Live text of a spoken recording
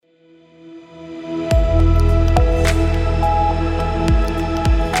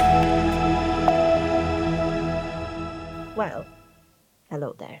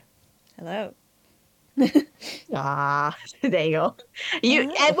There you go.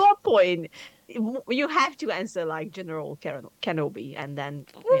 At what point you have to answer like General Kenobi, and then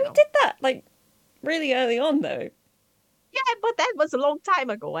Well, you we know. did that like really early on, though. Yeah, but that was a long time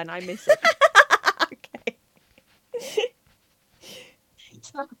ago, and I miss it. Okay.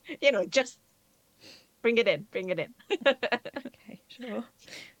 So, just bring it in. Okay, sure.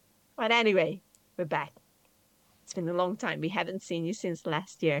 But anyway, we're back. It's been a long time. We haven't seen you since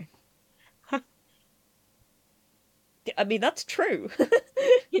last year. I mean, that's true.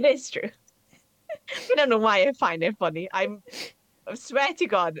 It is true. I don't know why I find it funny. I swear to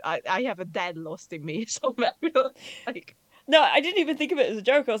God, I have a dad lost in me somewhere. Like, No, I didn't even think of it as a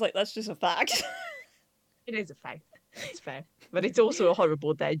joke. I was like, that's just a fact. it is a fact. It's fair. But it's also a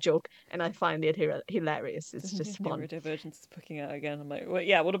horrible dad joke, and I find it hilarious. It's just fun. Neurodivergence is picking out again. I'm like, well,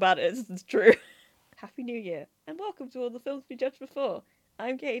 yeah, what about it? It's true. Happy New Year, and welcome to all the films we judged before.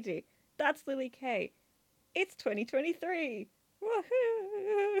 I'm Katie. That's Lily Kay. It's 2023.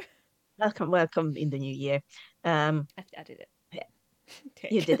 Woohoo! Welcome in the new year. I did it. Yeah, Okay.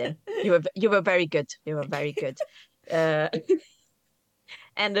 you didn't. You were very good. You were very good. Uh,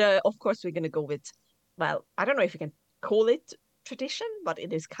 and of course, we're gonna go with, well, I don't know if you can call it tradition, but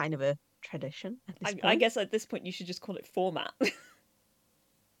it is kind of a tradition at this I point. guess at this point you should just call it format.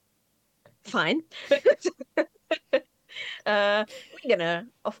 Fine. We're gonna,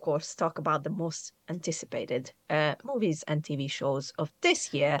 of course, talk about the most anticipated movies and TV shows of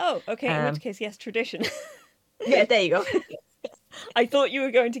this year. Oh, okay. In which Um, case, yes, tradition. yeah, there you go. I thought you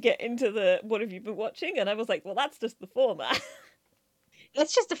were going to get into the what have you been watching, and I was like, well, that's just the format.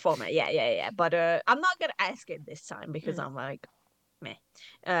 It's just a format, yeah, yeah, yeah. But I'm not gonna ask it this time because Mm. I'm like, meh.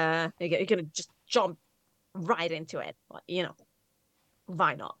 You're gonna just jump right into it. But,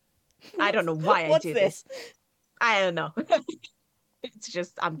 why not? I don't What's know why I what's do this. this? I don't know. It's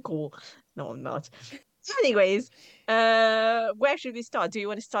just I'm cool. No, I'm not. Anyways, where should we start? Do you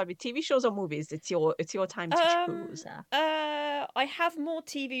want to start with TV shows or movies? It's your time to Um, choose. I have more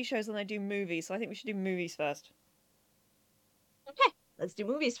TV shows than I do movies, so I think we should do movies first. Okay, let's do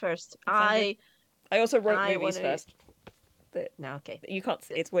movies first. That sound good? I also wrote I want movies to. first. But No, okay. you can't.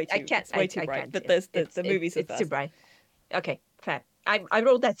 It's way I too. can't. It's way too I bright. can't But see it. there's the movies are It's too first. bright. Okay, fair. I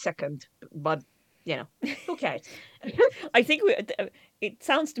wrote that second, but who cares? I think it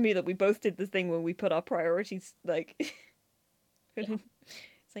sounds to me that we both did the thing where we put our priorities like. Yeah,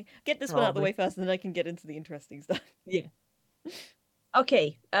 It's like get this one out of the way probably. first, and then I can get into the interesting stuff. Yeah.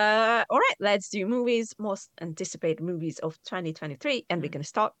 Okay. All right. Let's do movies. Most anticipated movies of 2023, and we're Mm. gonna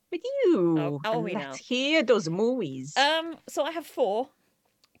start with Oh, you. how are And we let's now? hear those movies. So I have four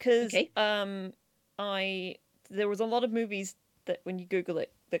because Okay. I there was a lot of movies that when you Google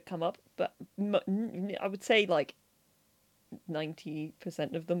it that come up, but I would say like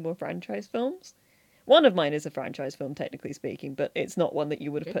 90% of them were franchise films. One of mine is a franchise film, technically speaking, but it's not one that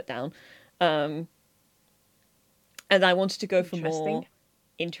you would have Okay. put down. Um, and I wanted to go for Interesting. more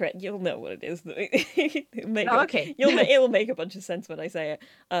interest. You'll know what it is. Oh, okay. It will make a bunch of sense when I say it.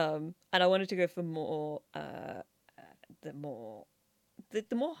 And I wanted to go for more the more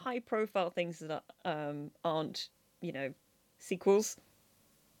the more high profile things that aren't sequels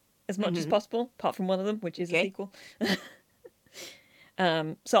as much as Hmm. possible, apart from one of them, which is a Okay. sequel.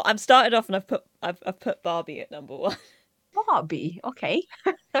 So I've started off and I've put Barbie at number one. Barbie. Okay.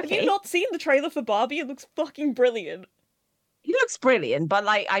 Have you Okay. not seen the trailer for Barbie? It looks fucking brilliant. It looks brilliant, but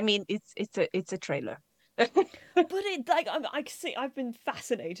like, I mean, it's a trailer. But it like I see I've been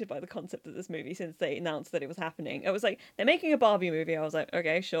fascinated by the concept of this movie since they announced that it was happening. I was like, they're making a Barbie movie. I was like,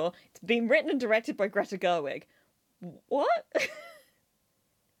 okay, sure. It's being written and directed by Greta Gerwig. What?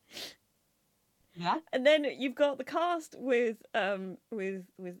 Yeah. And then you've got the cast with Ryan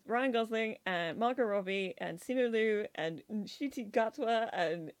Gosling and Margot Robbie and Simu Liu and Ncuti Gatwa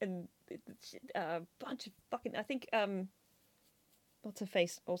and a bunch of fucking I think what's her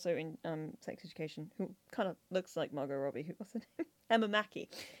face also in Sex Education who kind of looks like Margot Robbie. What's her name? Emma Mackey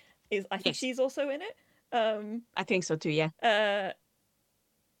is I think Yes, she's also in it. I think so too. Yeah. Uh,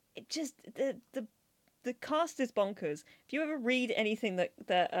 it just the cast is bonkers. If you ever read anything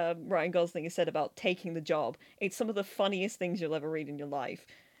that Ryan Gosling has said about taking the job, it's some of the funniest things you'll ever read in your life.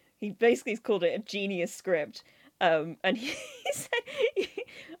 He basically has called it a genius script. And he said,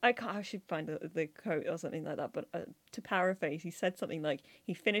 I should find the quote or something like that. But to paraphrase, he said something like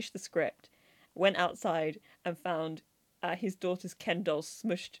he finished the script, went outside and found his daughter's Ken doll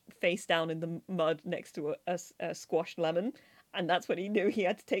smushed face down in the mud next to a squashed lemon, and that's when he knew he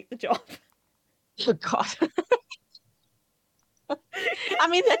had to take the job. Oh God. I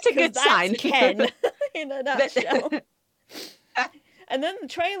mean, that's a Because good that's sign. Ken in a nutshell. That- And then the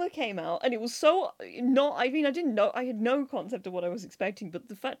trailer came out, and it was so not. I mean, I didn't know. I had no concept of what I was expecting, but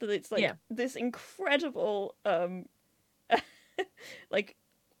the fact that it's like Yeah. this incredible, like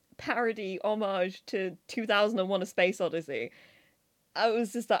parody homage to 2001: A Space Odyssey. I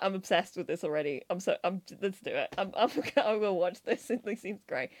was just like, I'm obsessed with this already. Let's do it. I will watch this. It seems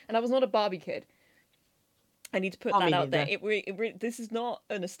great. And I was not a Barbie kid. I need to put that me out there. neither. This is not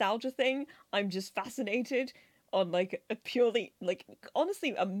a nostalgia thing. I'm just fascinated on like a purely like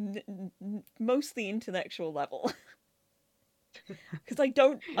honestly mostly intellectual level. Because I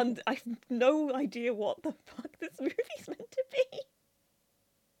have no idea what the fuck this movie's meant to be.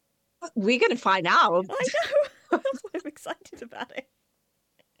 We're gonna find out. I know. That's why I'm excited about it.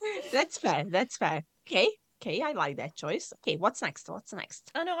 That's fair. That's fair. Okay, I like that choice. Okay, what's next? What's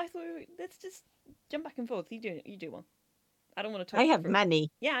next? I know. I thought let's just jump back and forth. You do one. I don't want to talk. I have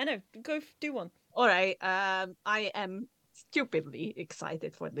many. Yeah, I know. Do one. All right. I am stupidly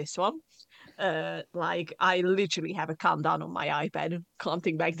excited for this one. Like I literally have a countdown on my iPad,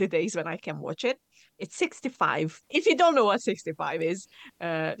 counting back the days when I can watch it. It's 65. If you don't know what 65 is,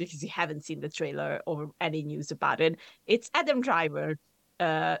 because you haven't seen the trailer or any news about it, it's Adam Driver,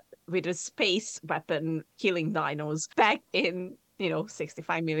 with a space weapon killing dinos back in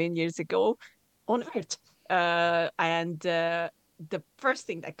 65 million years ago on Earth. And the first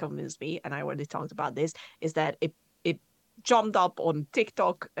thing that convinced me, and I already talked about this, is that it jumped up on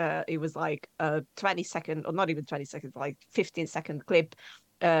TikTok. It was like a 20-second, or not even 20 seconds, like 15-second clip.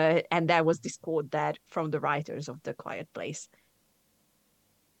 And there was this quote that from the writers of The Quiet Place.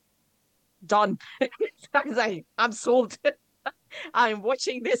 Done. I was like, I'm sold. I'm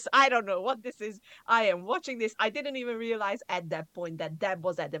watching this. I don't know what this is. I am watching this. I didn't even realize at that point that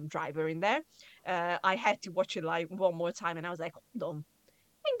was Adam Driver in there. I had to watch it like one more time, and I was like, hold on,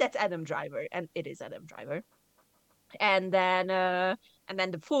 I think that's Adam Driver, and it is Adam Driver. And then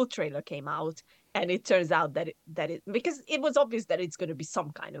the full trailer came out, and it turns out that it because it was obvious that it's going to be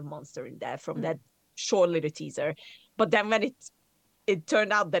some kind of monster in there from that short little teaser, but then when it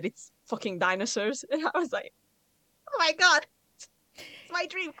turned out that it's fucking dinosaurs, and I was like, oh my god, it's my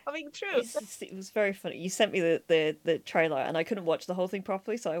dream coming true. It was very funny. You sent me the trailer, and I couldn't watch the whole thing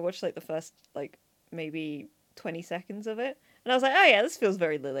properly, so I watched like the first like maybe 20 seconds of it, and I was like, oh yeah, this feels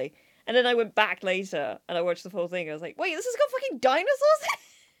very Lily. And then I went back later and I watched the whole thing. I was like, wait, this has got fucking dinosaurs?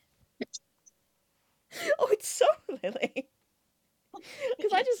 Oh, it's so Lily.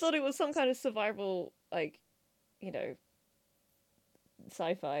 Because I just thought it was some kind of survival, like,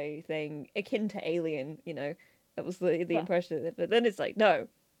 sci-fi thing akin to Alien, That was the impression of it. But then it's like, no,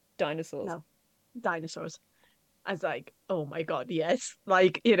 dinosaurs. No, dinosaurs. I was like, oh my god, yes.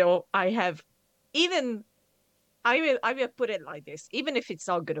 Like, I will put it like this. Even if it's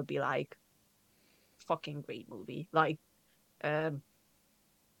not gonna be like fucking great movie, like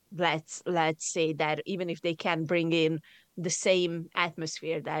let's say that even if they can bring in the same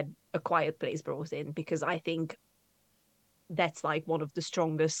atmosphere that A Quiet Place brought in, because I think that's like one of the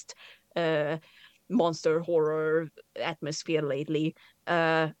strongest monster horror atmosphere lately.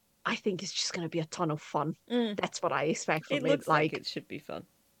 I think it's just gonna be a ton of fun. That's what I expect from it. It looks like it should be fun.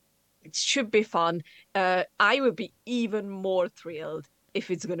 It should be fun. I would be even more thrilled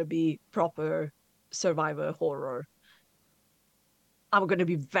if it's going to be proper survivor horror. I'm going to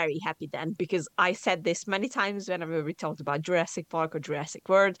be very happy then, because I said this many times whenever we talked about Jurassic Park or Jurassic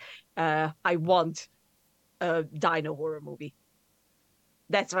World. I want a dino horror movie.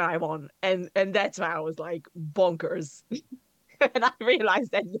 That's what I want. And that's why I was like bonkers. And I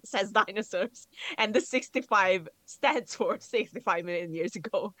realized that this has dinosaurs, and the 65 stands for 65 million years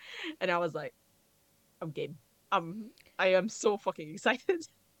ago. And I was like, I'm game. I am so fucking excited.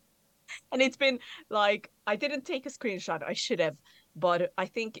 And it's been like, I didn't take a screenshot. I should have, but I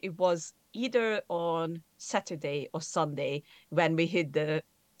think it was either on Saturday or Sunday when we hit the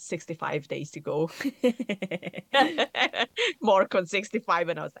 65 days to go. Mark on 65,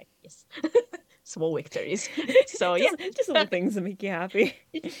 and I was like, yes. Small victories. So just little things that make you happy.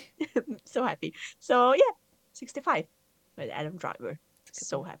 So happy. So yeah, 65 with Adam Driver.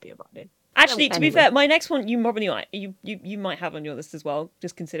 So happy about it. Actually, to be fair, my next one you might have on your list as well,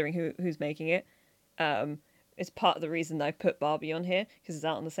 just considering who's making it. It's part of the reason I put Barbie on here, because it's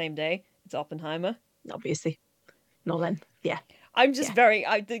out on the same day. It's Oppenheimer. Obviously. Nolan. Yeah. I'm just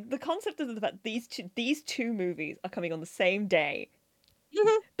the concept of the fact these two movies are coming on the same day.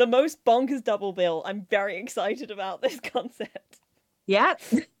 The most bonkers double bill. I'm very excited about this concept. Yeah.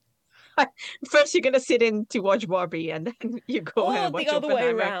 First you're gonna sit in to watch Barbie, and then you go and watch the other way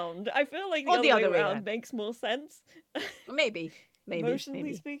Oppenheimer. around. I feel like the other way around makes more sense. Maybe.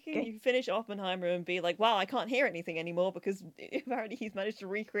 Emotionally speaking, Okay. you finish Oppenheimer and be like, wow, I can't hear anything anymore because apparently he's managed to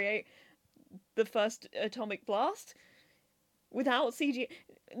recreate the first atomic blast without CG.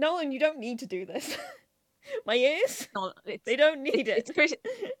 Nolan, you don't need to do this. My ears, No, they don't need it.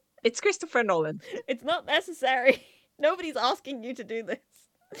 It's Christopher Nolan. It's not necessary. Nobody's asking you to do this.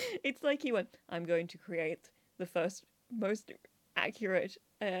 It's like he went, I'm going to create the first, most accurate,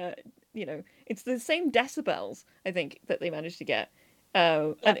 it's the same decibels, I think, that they managed to get.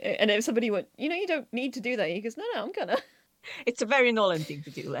 And if somebody went, you don't need to do that, he goes, no, I'm gonna. It's a very Nolan thing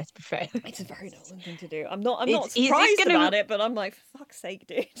to do, let's be fair. It's a very Nolan thing to do. I'm not He's surprised gonna about it, but I'm like, for fuck's sake,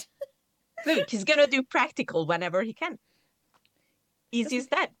 dude. look, he's gonna do practical whenever he can. Easy as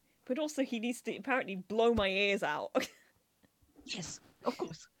that. But also, he needs to apparently blow my ears out. Yes, of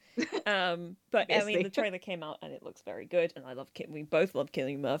course. But I mean, Obviously. the trailer came out and it looks very good, and we both love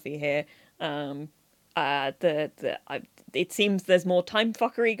Cillian Murphy here. It seems there's more time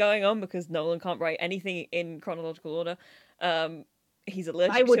fuckery going on because Nolan can't write anything in chronological order. He's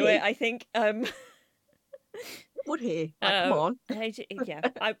allergic to it, I think. Would he? Come on. Yeah,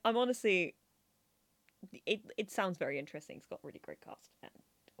 I'm honestly. It sounds very interesting. It's got a really great cast and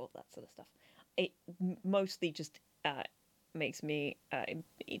all that sort of stuff. It mostly just makes me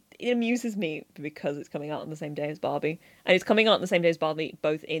it amuses me because it's coming out on the same day as Barbie, and it's coming out on the same day as Barbie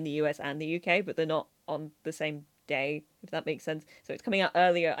both in the US and the UK, but they're not on the same day, if that makes sense. So it's coming out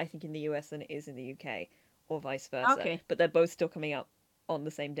earlier, I think, in the US than it is in the UK, or vice versa. Okay. But they're both still coming out on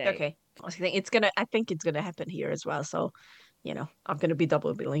the same day. Okay. I think it's gonna happen here as well. So, I'm gonna be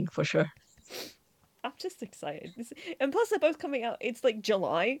double billing for sure. I'm just excited. And plus they're both coming out, it's like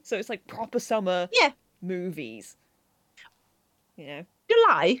July, so it's like proper summer movies.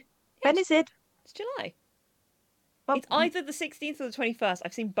 July? When is it? It's July. Well, it's either the 16th or the 21st.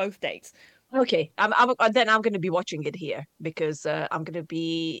 I've seen both dates. Okay. Then I'm going to be watching it here because I'm going to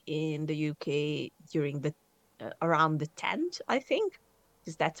be in the UK during around the 10th, I think,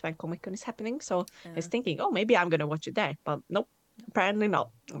 because that's when Comic-Con is happening. So I was thinking, maybe I'm going to watch it there, but nope, apparently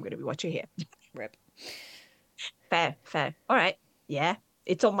not. I'm going to be watching here. Rip. Fair. All right. Yeah.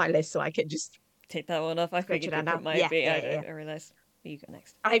 It's on my list, so I can just take that one off. I figured it might be. I realized. You go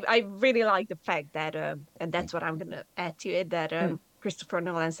next. I really like the fact that, and that's what I'm going to add to it, that Christopher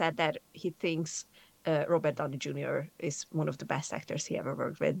Nolan said that he thinks Robert Downey Jr. is one of the best actors he ever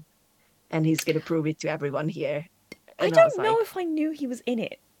worked with. And he's going to prove it to everyone here. And I don't know if I knew he was in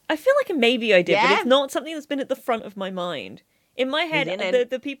it. I feel like maybe I did, but it's not something that's been at the front of my mind. In my head,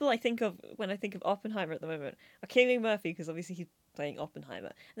 the people I think of when I think of Oppenheimer at the moment are Cillian Murphy, because obviously he's playing Oppenheimer.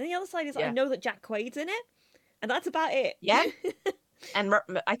 And then the other side is I know that Jack Quaid's in it, and that's about it. Yeah. And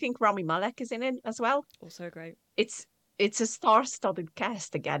I think Rami Malek is in it as well. Also great. It's a star-studded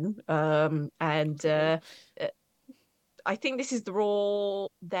cast again. And I think this is the role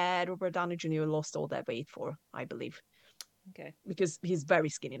that Robert Downey Jr. lost all that weight for, I believe. Okay. Because he's very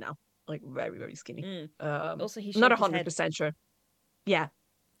skinny now. Like, very, very skinny. Also, he's not 100% sure. Yeah.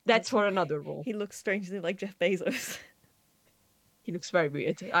 That's for another role. He looks strangely like Jeff Bezos. He looks very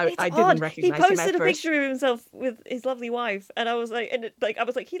weird. I didn't recognize him at first. He posted a picture of himself with his lovely wife, and I was like,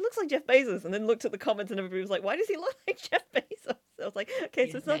 he looks like Jeff Bezos, and then looked at the comments, and everybody was like, why does he look like Jeff Bezos? I was like,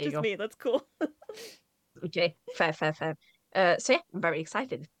 okay, so it's not just me. That's cool. Okay, fair. So yeah, I'm very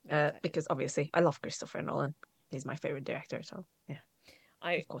excited because obviously I love Christopher Nolan. He's my favorite director. So yeah,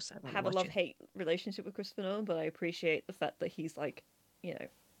 of course I have a love-hate relationship with Christopher Nolan, but I appreciate the fact that he's like,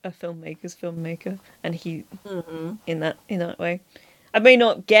 a filmmaker's filmmaker, and he in that way. I may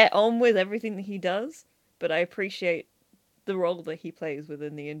not get on with everything that he does, but I appreciate the role that he plays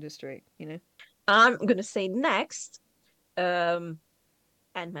within the industry. I'm gonna say next, Ant-Man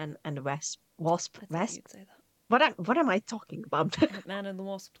and the Wasp. You'd say that. What am I talking about? Ant-Man and the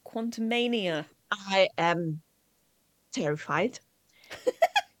Wasp. Quantumania. I am terrified.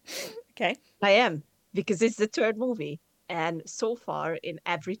 Okay. I am, because it's the third movie. And so far, in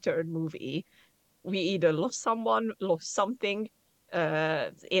every third movie, we either lost someone, lost something,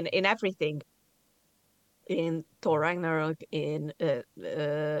 in everything. In Thor Ragnarok, in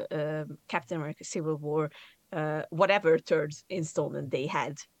Captain America Civil War, whatever third installment they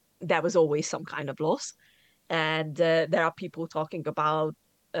had, there was always some kind of loss. And there are people talking about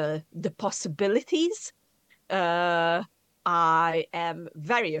the possibilities. I am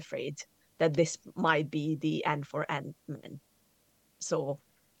very afraid that this might be the end for Ant-Man. So,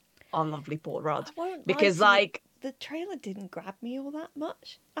 on lovely Paul Rudd. Because, the trailer didn't grab me all that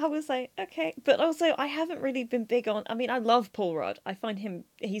much. I was like, okay. But also, I haven't really been big on... I mean, I love Paul Rudd. I find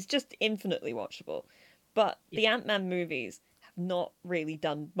he's just infinitely watchable. But the Ant-Man movies have not really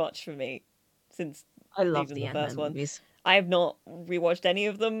done much for me since I love the Ant-Man movies. I have not rewatched any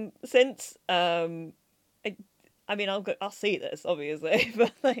of them since. I mean, I'll see this obviously,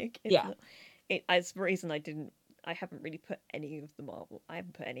 but like, it's Yeah, not, it's the reason I haven't really put any of the Marvel. I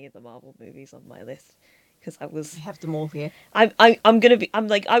haven't put any of the Marvel movies on my list because I have them all here. I'm gonna be. I'm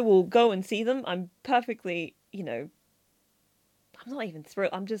like, I will go and see them. I'm perfectly, I'm not even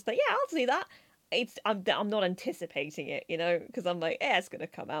thrilled. I'm just like, yeah, I'll see that. I'm not anticipating it, because I'm like, yeah, it's gonna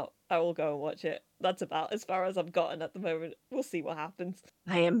come out. I will go and watch it. That's about as far as I've gotten at the moment. We'll see what happens.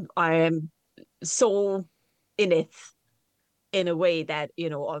 I am so in it in a way that,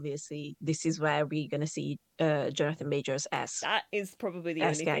 obviously this is where we're gonna see Jonathan Majors That is probably the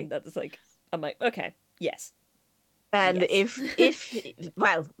as only thing Kang. that's like, I'm like, okay, yes, And yes. if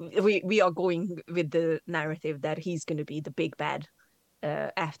well, we are going with the narrative that he's gonna be the big bad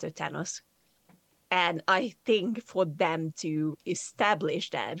after Thanos. And I think for them to establish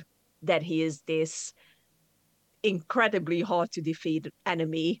that he is this incredibly hard to defeat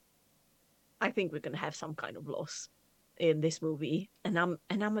enemy, I think we're gonna have some kind of loss in this movie, and I'm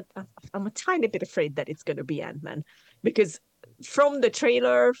a tiny bit afraid that it's gonna be Ant-Man, because from the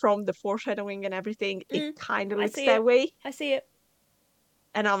trailer, from the foreshadowing and everything, it kind of I looks see that it. way, I see it.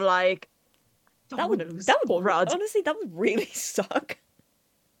 and I'm like, don't want to lose That Paul would Rudd. honestly, that would really suck.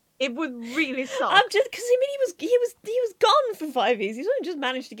 It would really I'm suck. just because I mean he was gone for 5 years. He's only just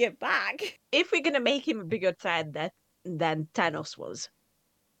managed to get back. If we're gonna make him a bigger threat than Thanos was,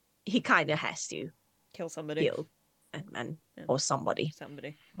 he kind of has to Kill somebody. kill Ant-Man or somebody.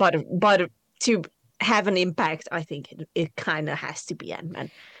 Somebody. But to have an impact, I think it kind of has to be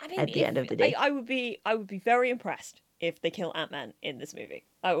Ant-Man I mean, at the end of the day. I would be very impressed if they kill Ant-Man in this movie.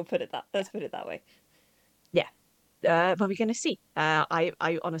 I will put it that. Let's put it that way. Yeah. But we're gonna see.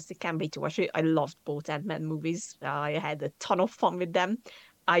 I honestly can't wait to watch it. I loved both Ant-Man movies. I had a ton of fun with them.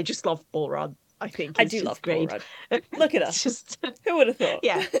 I just love Paul Rudd. I think I he's do just love great. Paul Rudd. Look at us. Just Who would have thought?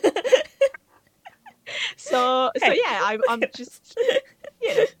 yeah. So Hey, yeah, I'm look at just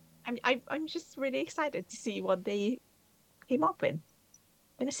you know I'm just really excited to see what they came up with.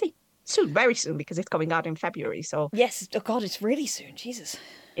 Gonna see soon, very soon, because it's coming out in February. So yes. Oh God, it's really soon. Jesus.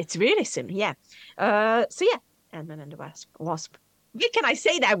 it's really soon. Yeah. So yeah, Ant-Man and the Wasp. Why can I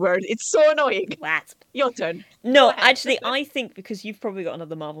say that word? It's so annoying. What? Your turn. No, actually, I think because you've probably got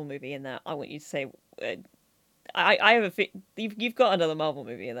another Marvel movie in there, I want you to say. I have you've got another Marvel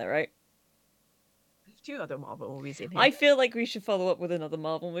movie in there, right? There's two other Marvel movies in here. I feel like we should follow up with another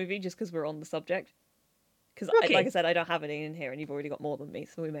Marvel movie just because we're on the subject. Because, Okay. like I said, I don't have any in here, and you've already got more than me,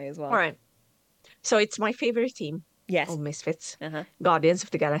 so we may as well. All right. So it's my favorite team Yes. of Misfits. Uh-huh. Guardians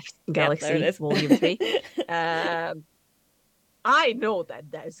of the Galaxy, there it is. Volume 3. I know that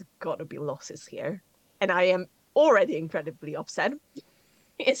there's gotta be losses here, and I am already incredibly upset,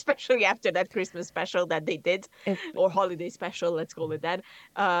 especially after that Christmas special that they did, or holiday special, let's call it that,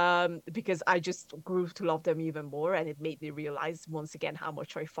 because I just grew to love them even more, and it made me realize once again how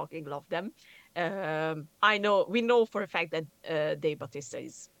much I fucking love them. We know for a fact that Dave Bautista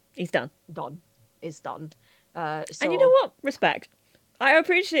He's done. Is done. And you know what? Respect. I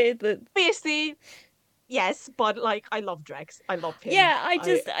appreciate that. Obviously, yes, but like I love Drax. I love him. Yeah,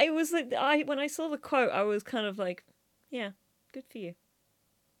 I was like, when I saw the quote, I was kind of like, yeah, good for you.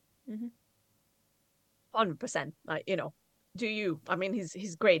 100%. Like, do you? I mean,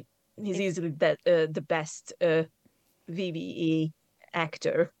 he's great. He's easily the best VVE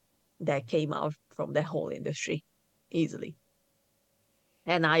actor that came out from the whole industry, easily.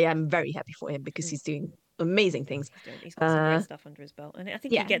 And I am very happy for him because he's doing amazing things. He's got some great stuff under his belt, and I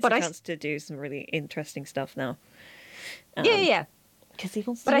think he gets a chance to do some really interesting stuff now. Yeah. Because he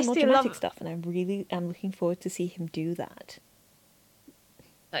wants to do more dramatic stuff, and I'm looking forward to see him do that.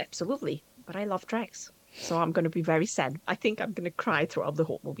 Absolutely, but I love Drax, so I'm going to be very sad. I think I'm going to cry throughout the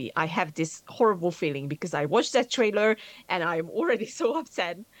whole movie. I have this horrible feeling because I watched that trailer and I'm already so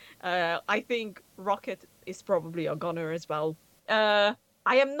upset. I think Rocket is probably a goner as well. I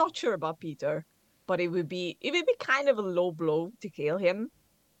am not sure about Peter, but it would be kind of a low blow to kill him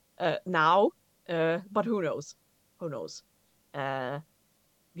now. But who knows? Who knows? You're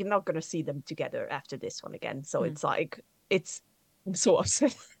not going to see them together after this one again, so it's like I'm so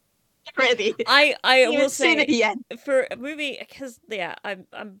upset already. I will say for a movie, because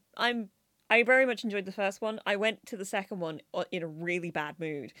I very much enjoyed the first one. I went to the second one in a really bad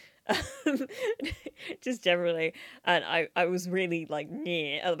mood, just generally, and I was really like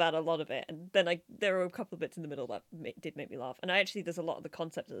about a lot of it. And then there were a couple of bits in the middle that did make me laugh. And there's a lot of the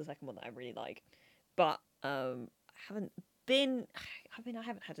concept of the second one that I really like, but I haven't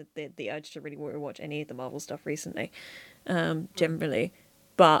had the urge to really watch any of the Marvel stuff recently, generally.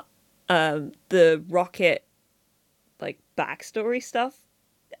 But the Rocket, like, backstory stuff,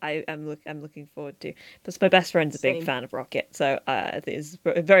 I'm looking forward to. Plus, my best friend's a big Same. fan of Rocket, so it is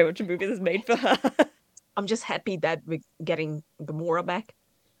very much a movie that's made for her. I'm just happy that we're getting Gamora back.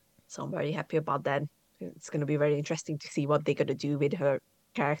 So I'm very happy about that. It's going to be very interesting to see what they're going to do with her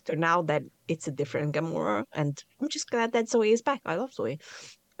character now that it's a different Gamora. And I'm just glad that Zoe is back. I love Zoe.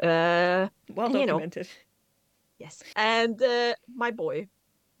 Well and, documented. Yes. And my boy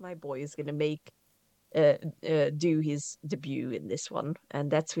is going to do his debut in this one.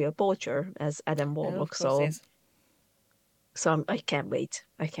 And that's Will Poulter as Adam Warlock. So I can't wait.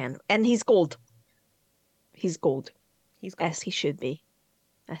 I can. And he's gold. He's gold. He's gold. As he should be.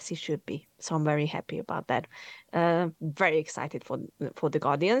 As he should be. So I'm very happy about that. Very excited for the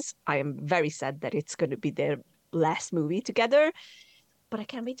Guardians. I am very sad that it's going to be their last movie together, but I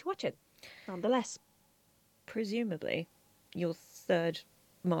can't wait to watch it. Nonetheless, presumably, your third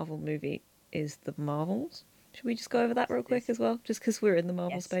Marvel movie is the Marvels. Should we just go over that real quick as well, just because we're in the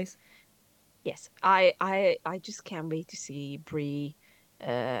Marvel space? Yes, I just can't wait to see Brie,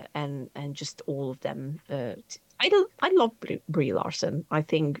 and just all of them. I love Brie Larson. I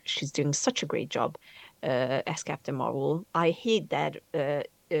think she's doing such a great job as Captain Marvel. I hate that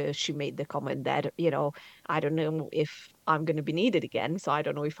she made the comment that, I don't know if I'm going to be needed again, so I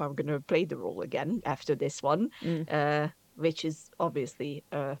don't know if I'm going to play the role again after this one, which is obviously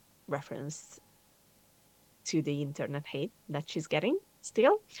a reference to the internet hate that she's getting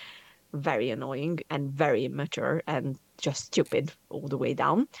still. Very annoying and very immature and just stupid all the way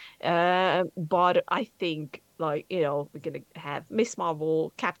down. But I think, we're gonna have Miss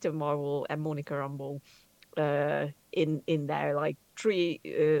Marvel, Captain Marvel, and Monica Rambeau in there,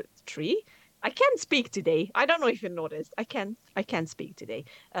 three. I can't speak today. I don't know if you noticed. I can't speak today.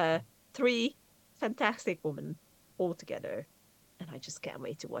 Three fantastic women all together. And I just can't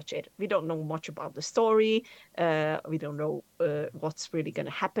wait to watch it. We don't know much about the story. We don't know what's really going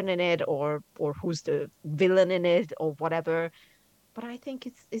to happen in it, or who's the villain in it, or whatever. But I think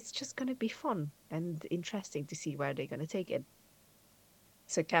it's just going to be fun and interesting to see where they're going to take it.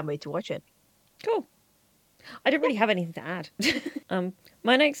 So can't wait to watch it. Cool. I don't really have anything to add.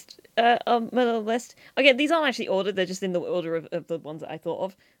 My next on my little list. Again, these aren't actually ordered. They're just in the order of the ones that I thought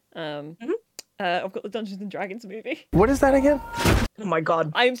of. I've got the Dungeons and Dragons movie. What is that again? Oh my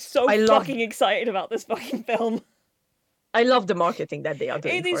god. I'm so fucking excited about this fucking film. I love the marketing that they are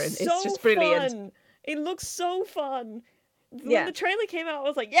doing for it. It's just brilliant. Fun. It looks so fun. When the trailer came out, I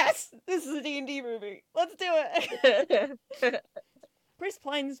was like, yes, this is a D&D movie. Let's do it. Chris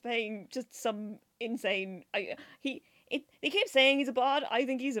Pine's playing just some insane... They keep saying he's a bard. I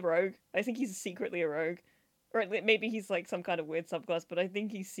think he's a rogue. I think he's secretly a rogue. Or maybe he's like some kind of weird subclass, but I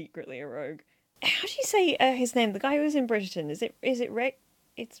think he's secretly a rogue. How do you say his name? The guy who was in Bridgerton. Is it Reg?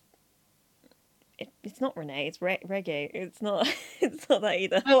 It's not Renee. It's Reggae. It's not. It's not that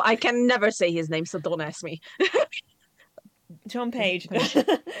either. Oh, I can never say his name, so don't ask me. John Page.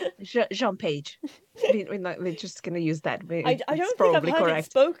 Jean Page. We're just gonna use that. I don't think I've heard it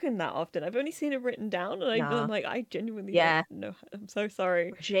spoken that often. I've only seen it written down, and I'm like, I genuinely don't know. I'm so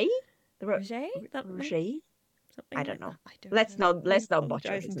sorry. Roger? I don't know. Let's not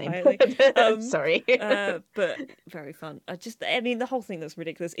butcher his name. Sorry. But very fun. The whole thing looks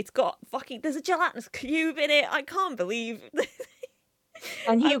ridiculous. It's got there's a gelatinous cube in it. I can't believe.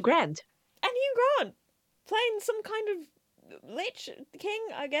 And Hugh Grant. Playing some kind of lich king,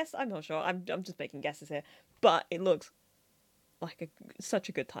 I guess. I'm not sure. I'm just making guesses here. But it looks like such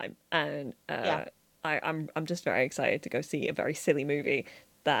a good time. And I'm just very excited to go see a very silly movie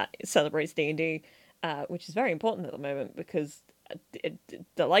that celebrates D&D. Which is very important at the moment because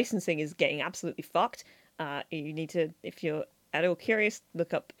the licensing is getting absolutely fucked. You need to, if you're at all curious,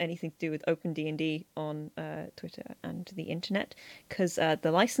 look up anything to do with Open D&D on Twitter and the internet, because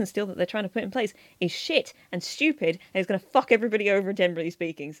the license deal that they're trying to put in place is shit and stupid, and it's going to fuck everybody over, generally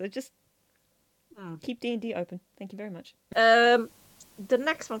speaking. So just keep D&D open. Thank you very much. The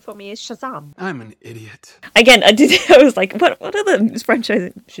next one for me is Shazam. I'm an idiot. Again, I was like, what are the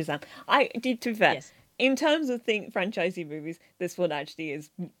franchises? Shazam. To be fair, yes. In terms of franchisee movies, this one actually is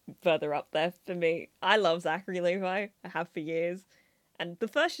further up there for me. I love Zachary Levi. I have for years. And the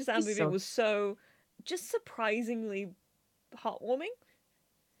first Shazam movie was so just surprisingly heartwarming.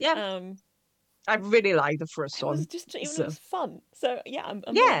 Yeah. I really like the first one. It was fun. So yeah, I'm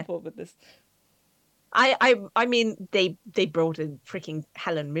looking forward with this. I mean, they brought in freaking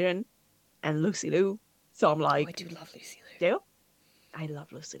Helen Mirren and Lucy Liu, so I'm like, I do love Lucy Liu. I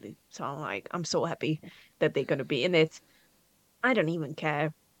love Lucy Liu, so I'm like, I'm so happy that they're gonna be in it. I don't even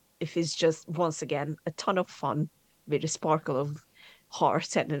care if it's just once again a ton of fun with a sparkle of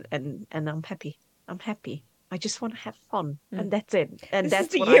heart, and I'm happy. I'm happy. I just want to have fun, Mm. and that's it. And This is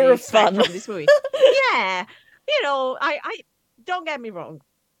that's the what year I of expect fun. from this movie. Yeah, I don't get me wrong.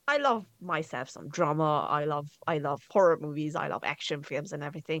 I love myself some drama. I love horror movies. I love action films and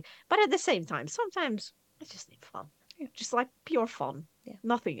everything. But at the same time, sometimes I just need fun, Yeah. just like pure fun, Yeah.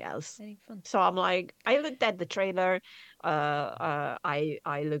 nothing else. Any fun. So I'm like, I looked at the trailer.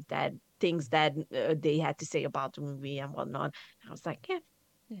 I looked at things that they had to say about the movie and whatnot. And I was like, yeah,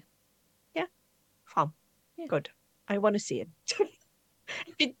 Yeah. yeah, fun, Yeah. good. I want to see it.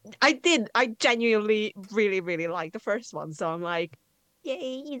 I did. I genuinely really, really like the first one. So I'm like,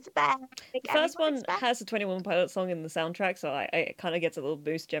 yay, it's back. The first Everyone's one back. has a 21 Pilots song in the soundtrack, so it kind of gets a little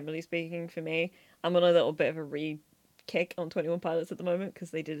boost, generally speaking, for me. I'm on a little bit of a kick on 21 Pilots at the moment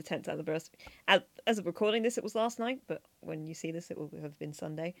because they did a 10th anniversary. As of recording this, it was last night, but when you see this, it will have been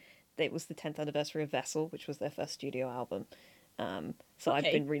Sunday. It was the 10th anniversary of Vessel, which was their first studio album. So I've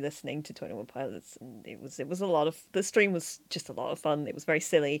been re-listening to 21 Pilots, and it was a lot of the stream was just a lot of fun. It was very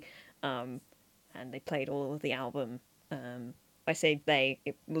silly, and they played all of the album. I say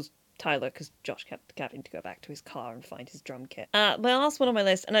it was Tyler because Josh kept having to go back to his car and find his drum kit. My last one on my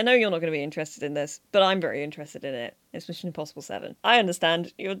list, and I know you're not going to be interested in this, but I'm very interested in it. It's Mission Impossible 7. I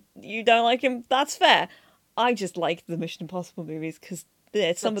understand you don't like him. That's fair. I just like the Mission Impossible movies because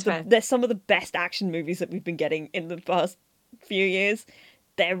they're some of the best action movies that we've been getting in the past few years.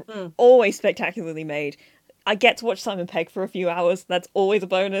 They're always spectacularly made. I get to watch Simon Pegg for a few hours. That's always a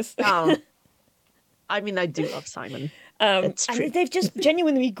bonus. Oh, I mean, I do love Simon. And they've just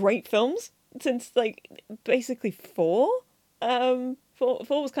genuinely great films since like basically 4. 4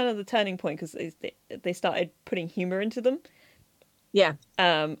 was kind of the turning point because they started putting humor into them. Yeah.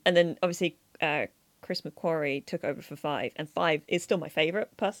 And then obviously Chris McQuarrie took over for 5, and 5 is still my favorite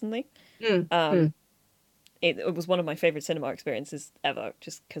personally. It was one of my favorite cinema experiences ever,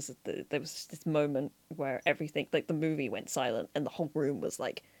 just because there was this moment where everything, like the movie went silent and the whole room was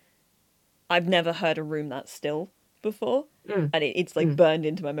like, I've never heard a room that still before, and it's like burned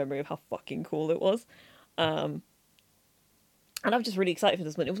into my memory of how fucking cool it was. And I'm just really excited for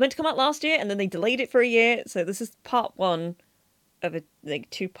this one. It was meant to come out last year, and then they delayed it for a year, so this is part 1 of a like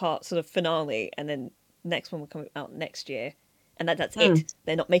 2-part sort of finale, and then next one will come out next year, and that's it.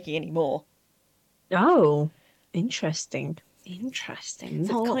 They're not making any more. Oh, interesting. So it's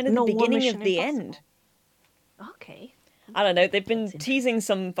kind of the beginning of the end. Okay. I don't know. They've been teasing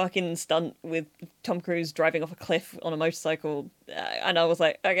some fucking stunt with Tom Cruise driving off a cliff on a motorcycle, and I was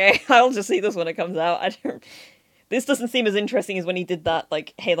like, okay, I'll just see this when it comes out. This doesn't seem as interesting as when he did that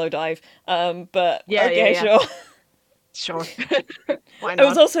like Halo dive. But yeah. Sure. Sure. Why not? I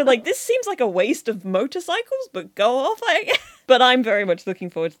was also like, this seems like a waste of motorcycles, but go off. But I'm very much looking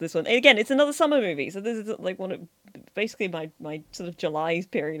forward to this one. And again, it's another summer movie, so this is like basically my sort of July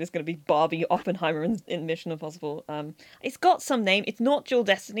period is going to be Barbie, Oppenheimer, and Mission Impossible. It's got some name. It's not Dual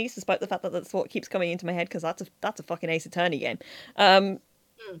Destinies, despite the fact that that's what keeps coming into my head because that's a fucking Ace Attorney game. Hang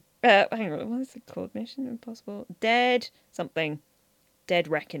on, what is it called? Mission Impossible Dead something. Dead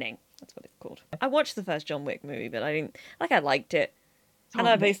Reckoning. That's what it's called. I watched the first John Wick movie, but I didn't I liked it. And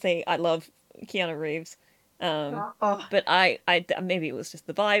I love Keanu Reeves. But I maybe it was just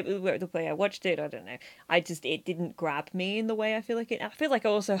the vibe, the way I watched it. I don't know. It didn't grab me in the way I feel like it. I feel like I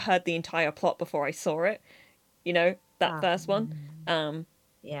also heard the entire plot before I saw it. You know, that first one.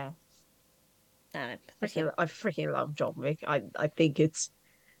 Yeah. I freaking love John Wick. I think it's,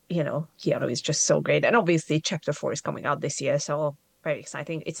 Keanu is just so great. And obviously Chapter 4 is coming out this year, so very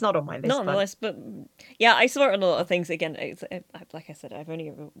exciting. It's not on my list. Not on the list, but yeah, I saw it on a lot of things. Again, like I said, I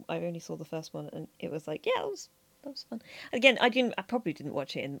only saw the first one, and it was like, yeah, that was fun. Again, I probably didn't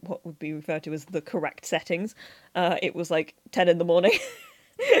watch it in what would be referred to as the correct settings. It was like 10 in the morning.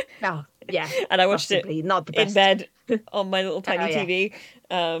 Oh, yeah. And I watched it not the best. in bed on my little tiny TV.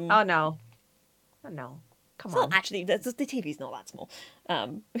 Oh no. Come on. Actually, the TV's not that small.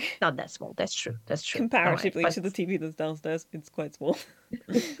 Not that small. That's true. Comparatively to the TV that's downstairs, it's quite small.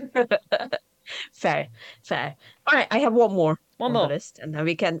 Fair. All right, I have one more on the list, and then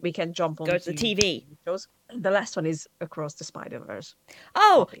we can jump on. Go to the TV. Shows. The last one is Across the Spider-Verse.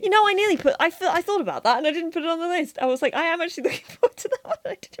 Oh, I nearly I thought about that, and I didn't put it on the list. I was like, I am actually looking forward to that one.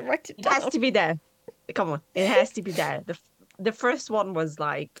 I didn't write it down. It has to be there. Come on, it has to be there. The first one was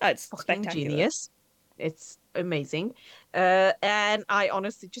like, it's fucking genius. It's amazing. And I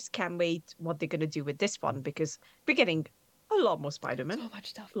honestly just can't wait what they're going to do with this one, because we're getting a lot more Spider-Man. So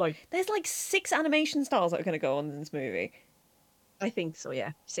much stuff. There's like 6 animation styles that are going to go on in this movie. I think so,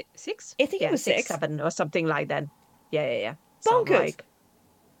 yeah. Six? I think it was 6. 7 or something like that. Yeah. Bonkers.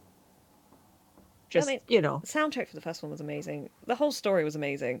 So the soundtrack for the first one was amazing. The whole story was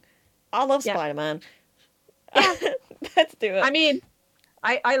amazing. I love Spider-Man. Yeah. Let's do it. I mean,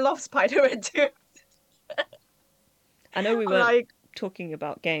 I love Spider-Man too. I know we I'm weren't like talking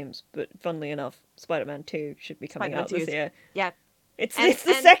about games, but funnily enough, Spider-Man 2 should be coming Spider-Man out 2 this is year. yeah, It's and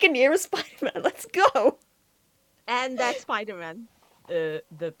the second year of Spider-Man. Let's go. and that Spider-Man, the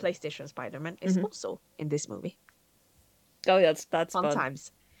PlayStation Spider-Man, is Mhm. also in this movie. Oh, that's Fun fun.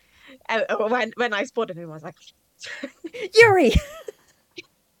 times. When I spotted him, I was like, Yuri.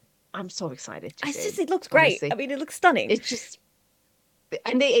 I'm so excited to I see just it. it looks great. Honestly, I mean, it looks stunning. it's just,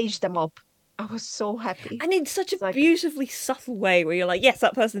 and they aged them up. I was so happy. And in such a It's like, beautifully subtle way where you're like, yes,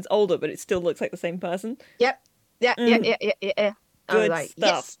 that person's older, but it still looks like the same person. yep, yeah, yeah, Mm. yeah, yeah, yeah. I was Good like,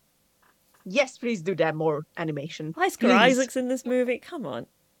 stuff. yes, please do that more animation. Oscar Please. Isaac's in this movie. Come on,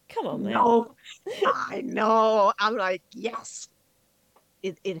 man. No, I know. I'm like, yes.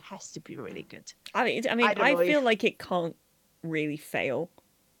 It has to be really good. I I mean, don't I know feel if like it can't really fail.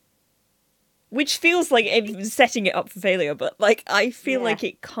 Which feels like it's setting it up for failure, but like I feel Yeah. like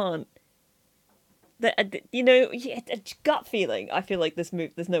it can't. That you know, a gut feeling. I feel like this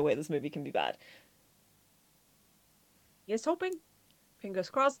movie. There's no way this movie can be bad. Here's hoping. Fingers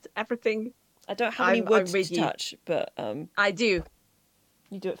crossed. Everything. I don't have any I'm wood with to you. touch, but I do.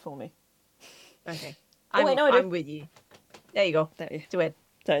 you do it for me. Okay. Oh, wait, no, I do. I'm with you. There you go. There you. Do it.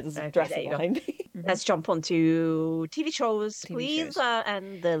 Sorry, there's a Okay, dresser there you go. behind me. Let's jump onto TV shows, TV please. shows.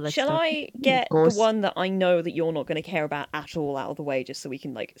 And let's Shall start. I get the course. one that I know that you're not going to care about at all out of the way, just so we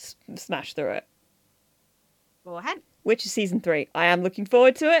can like smash through it? Go ahead. Witcher season 3. I am looking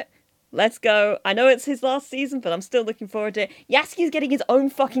forward to it. Let's go. I know it's his last season, but I'm still looking forward to it. Yasuki's getting his own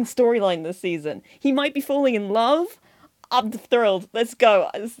fucking storyline this season. He might be falling in love. I'm thrilled. Let's go.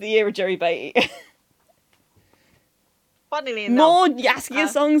 It's the year of Jerry Beatty. Funnily enough, More Yasuki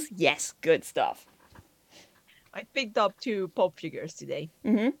songs? Yes, good stuff. I picked up 2 pop figures today.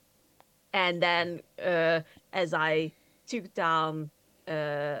 Mm-hmm. And then as I took down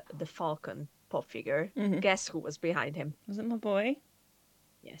the Falcon pop figure, guess who was behind him? Was it my boy?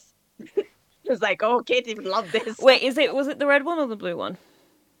 Yes. It was like, oh, Kate even loved this. Wait, was it the red one or the blue one?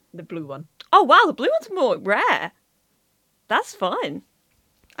 The blue one. Oh wow, the blue one's more rare. That's fun.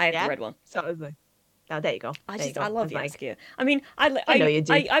 I have Yeah? the red one. So I was like, oh, there you go. There you go. I love was like, Yasuki. I mean, I know you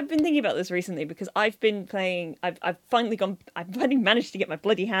do. I've been thinking about this recently because I've been playing. I've finally managed to get my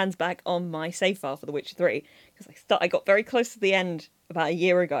bloody hands back on my save file for The Witcher 3 because I got very close to the end about a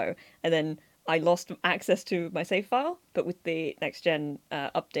year ago, and then I lost access to my save file. But with the next gen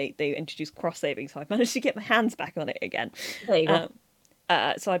update, they introduced cross saving, so I've managed to get my hands back on it again. There you go.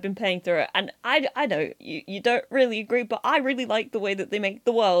 So I've been playing through it, and I know you don't really agree, but I really like the way that they make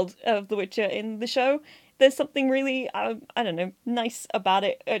the world of The Witcher in the show. There's something really, I don't know, nice about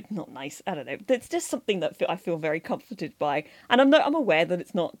it. Not nice, I don't know. There's just something that I feel very comforted by, and I'm aware that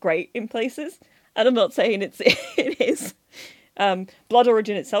it's not great in places, and I'm not saying it is. Blood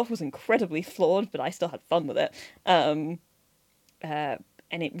Origin itself was incredibly flawed, but I still had fun with it. And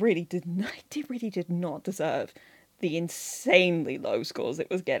it really did not deserve the insanely low scores it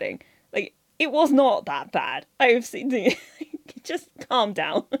was getting. Like, it was not that bad. I've seen it. Just calm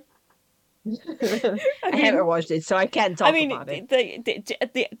down. I haven't watched it, so I can't talk about it.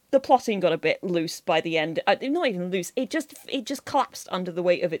 The plotting got a bit loose by the end. Not even loose. It just collapsed under the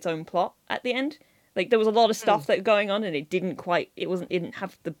weight of its own plot at the end. Like, there was a lot of stuff that going on, and it didn't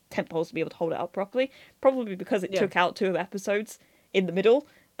have the tempos to be able to hold it up properly. Probably because it took out 2 episodes in the middle.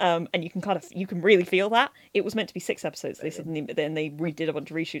 And you can really feel that. It was meant to be 6 episodes. Then they redid a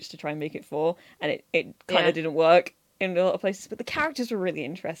bunch of reshoots to try and make it 4, and it kind of didn't work in a lot of places. But the characters were really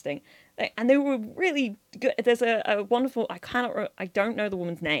interesting, and they were really good. There's a wonderful, I don't know the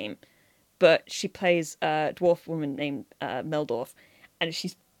woman's name, but she plays a dwarf woman named Meldorf, and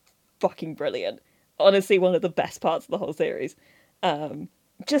she's fucking brilliant. Honestly, one of the best parts of the whole series.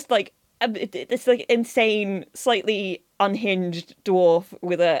 Just like it's like insane, slightly unhinged dwarf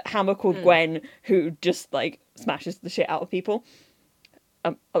with a hammer called Gwen who just like smashes the shit out of people.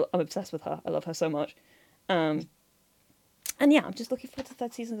 I'm obsessed with her. I love her so much. And yeah, I'm just looking forward to the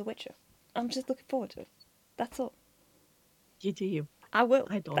 3rd season of The Witcher. I'm just looking forward to it. That's all. You do you. I will.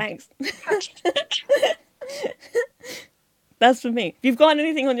 I don't. Thanks. That's for me. If you've got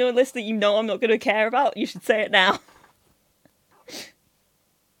anything on your list that you know I'm not going to care about, you should say it now.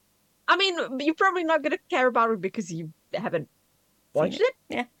 I mean, you're probably not going to care about it because you haven't watched it.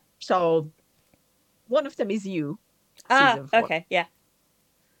 Yeah. So, one of them is You. Ah, okay, yeah.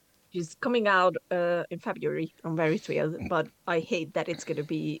 She's coming out in February. I'm very thrilled, but I hate that it's going to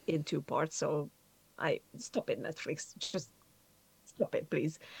be in 2 parts, so stop it, Netflix. Just stop it,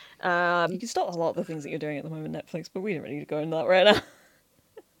 please. You can stop a lot of the things that you're doing at the moment, Netflix, but we don't really need to go into that right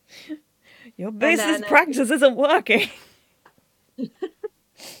now. Your And business then, practice isn't working.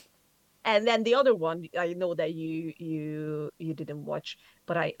 and then the other one, I know that you didn't watch,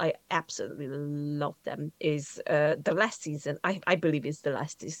 but I absolutely love them, is the last season. I believe it's the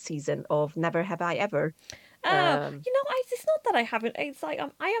last season of Never Have I Ever. Oh, Um, it's not that I haven't. It's like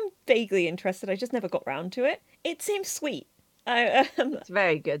I am vaguely interested. I just never got round to it. It seems sweet. I it's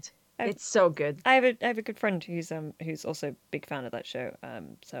very good. I've, It's so good. I have a good friend who's also a big fan of that show.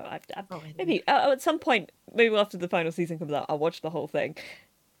 So I've Oh, maybe at some point, maybe after the final season comes out, I'll watch the whole thing.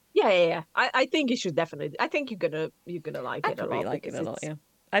 yeah. I think you should definitely. I think you're gonna like I it a probably lot like it because a lot. Yeah,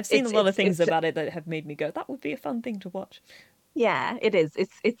 I've seen a lot of things about it that have made me go, that would be a fun thing to watch. yeah, it is.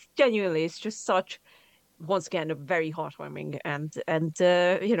 It's genuinely. It's just such, once again, a very heartwarming and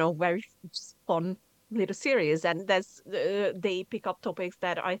very just fun little series. And there's they pick up topics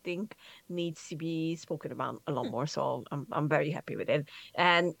that I think needs to be spoken about a lot more. So I'm very happy with it.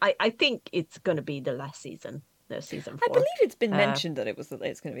 And I think it's gonna be the last season, the season I 4. believe it's been Uh, mentioned that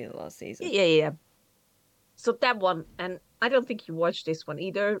it's going to be the last season. yeah. So that one, and I don't think you watched this one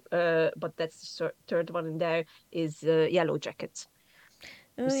either. But that's the third one in there is Yellow Jackets.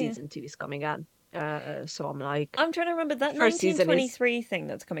 The Oh yeah. season 2 is coming out. So I'm like, I'm trying to remember that first season is 1923 thing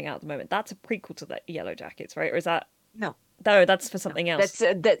that's coming out at the moment. That's a prequel to the Yellow Jackets, right? Or is that no, no? That's for no, something else.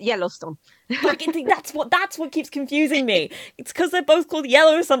 that's the Yellowstone. Fucking thing. That's what keeps confusing me. It's because they're both called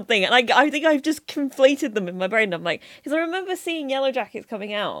Yellow or something, and I think I've just conflated them in my brain. I'm like, because I remember seeing Yellow Jackets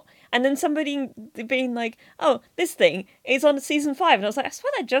coming out, and then somebody being like, "Oh, this thing is on season 5," and I was like, "I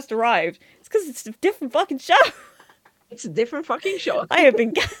swear that just arrived." It's because it's a different fucking show. It's a different fucking show. I have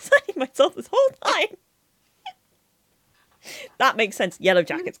been gaslighting myself this whole time. That makes sense. Yellow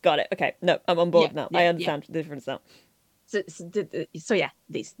Jackets, got it. Okay, no, I'm on board now. I understand the difference now. So yeah,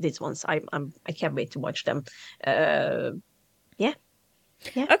 these ones, I can't wait to watch them. Yeah.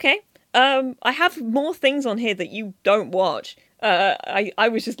 Okay. I have more things on here that you don't watch. I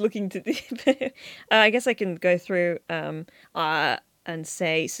was just looking to. I guess I can go through. And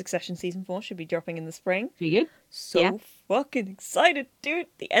say Succession season 4 should be dropping in the spring. You good? So fucking excited, dude!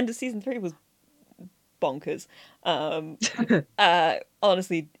 The end of season 3 was bonkers.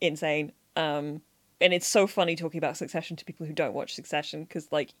 Honestly, insane. And it's so funny talking about Succession to people who don't watch Succession, because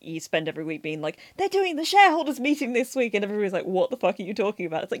like you spend every week being like, they're doing the shareholders meeting this week, and everybody's like, what the fuck are you talking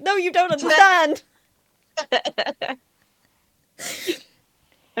about? It's like, no, you don't understand.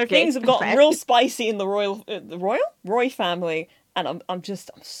 Okay, Things have gotten fair. real spicy in the Roy family, and I'm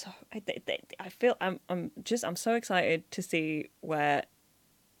so I feel I'm so excited to see where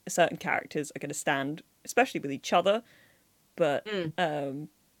certain characters are going to stand, especially with each other, but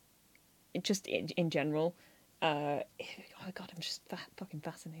just in general. Oh god, I'm just fucking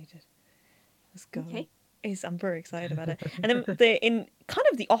fascinated. Let's go. Okay. I'm very excited about it. And then in kind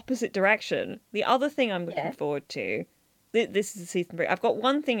of the opposite direction, the other thing I'm looking forward to. This is season 3. I've got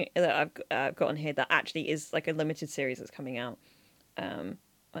one thing that I've got on here that actually is like a limited series that's coming out on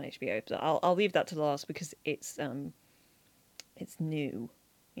HBO. But I'll leave that to the last because it's new,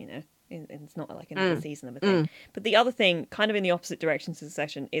 and it's not like another season of a thing. But the other thing, kind of in the opposite direction to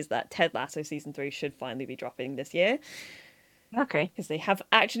Succession, is that Ted Lasso season 3 should finally be dropping this year. Okay. Because they have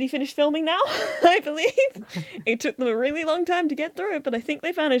actually finished filming now, I believe. It took them a really long time to get through it, but I think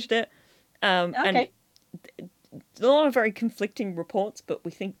they managed it. And a lot of very conflicting reports, but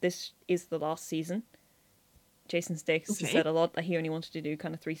we think this is the last season. Jason Statham has said a lot that he only wanted to do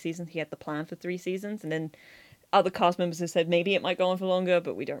kind of 3 seasons. He had the plan for 3 seasons, and then other cast members have said maybe it might go on for longer,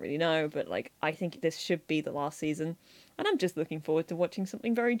 but we don't really know. But like, I think this should be the last season, and I'm just looking forward to watching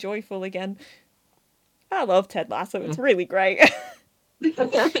something very joyful again. I love Ted Lasso. It's really great.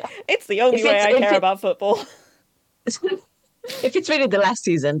 It's the only way I care about football. If it's really the last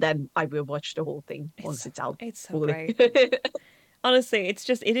season, then I will watch the whole thing once it's out. It's so great. Honestly, it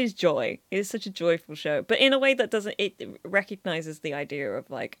is joy. It is such a joyful show, but in a way that it recognizes the idea of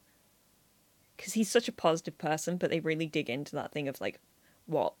like, because he's such a positive person, but they really dig into that thing of like,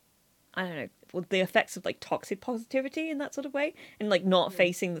 what, I don't know, well, the effects of like toxic positivity in that sort of way, and like not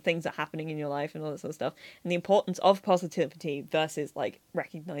facing the things that are happening in your life and all that sort of stuff, and the importance of positivity versus like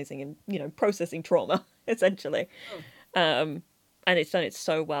recognizing and processing trauma essentially. And it's done it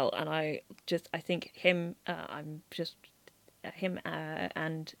so well, and I think him, and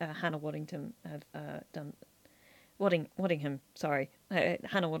Hannah Waddingham have done Hannah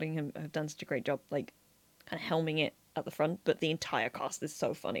Waddingham have done such a great job, like kind of helming it at the front, but the entire cast is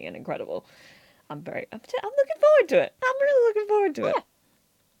so funny and incredible. I'm looking forward to it. I'm really looking forward to it.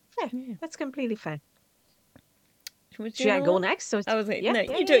 Yeah, that's completely fine. Should I go next? So I was like, yeah, no,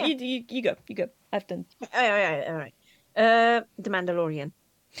 yeah, you yeah. You go. I've done. All right. The Mandalorian.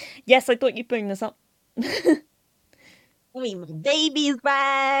 Yes, I thought you'd bring this up. I mean, my baby's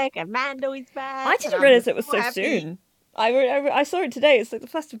back, and Mando is back, I and didn't I'm realize just it was so so happy. soon. I saw it today. It's like the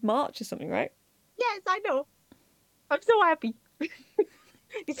 1st of March or something, right? Yes, I know. I'm so happy.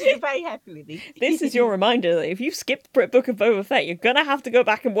 This is a very happy Lily. This is your reminder that if you've skipped Book of Boba Fett, you're gonna have to go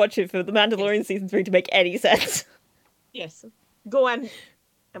back and watch it for The Mandalorian Season 3 to make any sense. Yes. Go and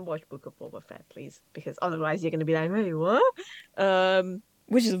watch Book of Boba Fett, please, because otherwise you're gonna be like, wait, what?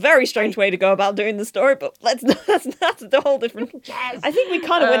 Which is a very strange way to go about doing the story, but that's a whole different. Yes. I think we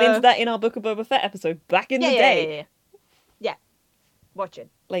kind of went into that in our Book of Boba Fett episode back in the day. Yeah. Watch it.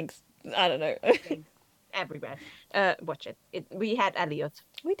 Links. I don't know. Links everywhere. Watch it. We had Elliot.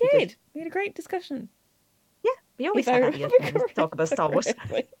 We did. We had a great discussion. Yeah, we always If I have Elliot when we remember talk about Star Wars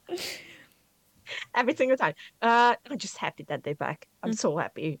correctly. every single time. I'm just happy that they're back. I'm so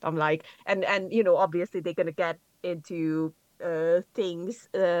happy. I'm like, and obviously they're gonna get into things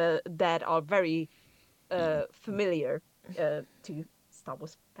that are very familiar to Star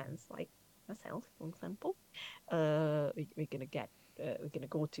Wars fans like myself, for example. We're gonna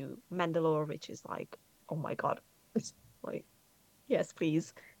go to Mandalore, which is like, oh my god, it's like, yes,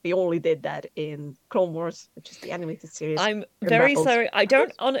 please. We only did that in Clone Wars, which is the animated series. I'm and very Rebels. sorry. I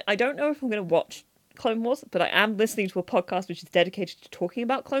don't know if I'm going to watch Clone Wars, but I am listening to a podcast which is dedicated to talking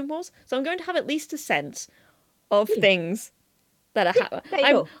about Clone Wars, so I'm going to have at least a sense of things that are happening. there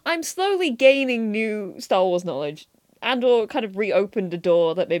you go. I'm slowly gaining new Star Wars knowledge. Andor kind of reopened a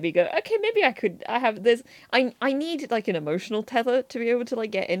door that made me go, okay, maybe I have this. I need like an emotional tether to be able to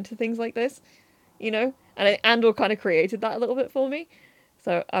like get into things like this, and Andor kind of created that a little bit for me.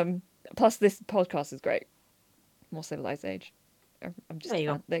 So plus this podcast is great. More Civilized Age. I'm just There you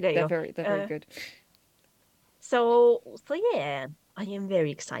go. they're There you go. very good. So yeah, I am very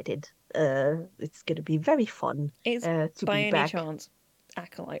excited. It's gonna be very fun Is to by be any back. chance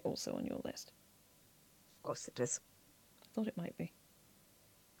Acolyte also on your list? Of course it is. I thought it might be.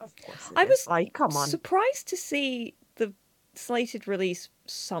 Of course it I is. was like, come on. surprised to see the slated release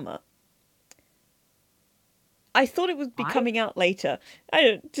summer. I thought it would be Why? coming out later.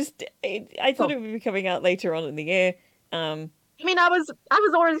 I thought it would be coming out later on in the year. I mean, I was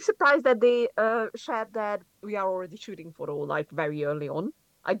already surprised that they shared that we are already shooting photo like very early on.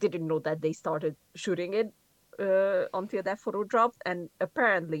 I didn't know that they started shooting it until that photo dropped, and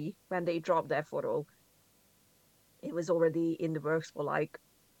apparently when they dropped that photo, it was already in the works for like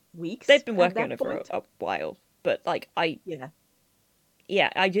weeks. They've been at working that on it for point. a while, but like I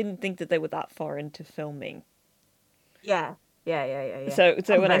didn't think that they were that far into filming. Yeah. So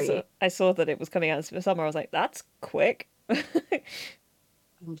I'm when very- I saw that it was coming out in summer, I was like, that's quick. I'm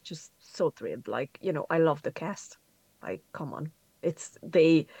just so thrilled. Like, I love the cast. Like, come on.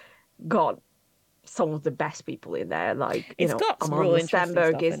 They got some of the best people in there. Like, It's got some Amanda real interesting Stenberg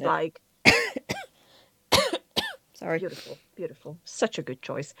stuff is in it. like Sorry. beautiful. Such a good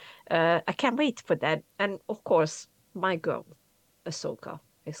choice. I can't wait for that. And of course, my girl, Ahsoka,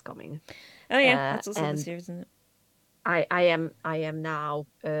 is coming. Oh yeah, that's also the and series, isn't it? I am now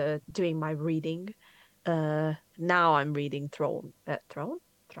doing my reading. Now I'm reading Throne. Throne.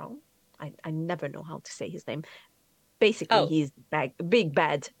 I never know how to say his name. Basically, Oh. he's big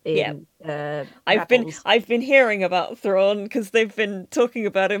bad in Rebels. I've been hearing about Thrawn because they've been talking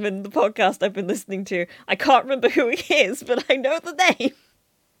about him in the podcast I've been listening to. I can't remember who he is, but I know the name.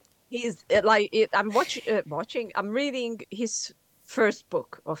 He's I'm watching. I'm reading his first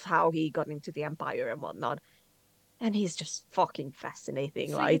book of how he got into the Empire and whatnot, and he's just fucking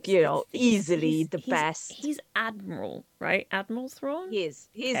fascinating. So like easily the best. He's Admiral, right? Admiral Thrawn. He's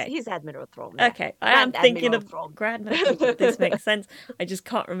Okay. Admiral Thrawn. Yeah. Okay, I am Grand thinking Admiral of Thrawn. Grand Admiral. This makes sense. I just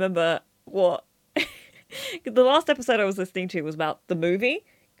can't remember what. The last episode I was listening to was about the movie,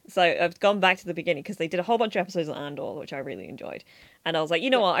 so I've gone back to the beginning because they did a whole bunch of episodes on Andor, which I really enjoyed, and I was like, you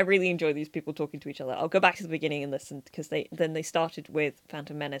know what, I really enjoy these people talking to each other. I'll go back to the beginning and listen because they started with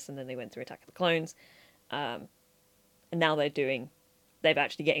Phantom Menace and then they went through Attack of the Clones, and now they've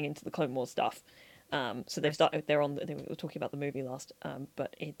actually getting into the Clone Wars stuff. So they were talking about the movie last,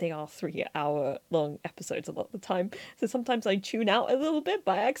 but they are 3-hour long episodes a lot of the time. So sometimes I tune out a little bit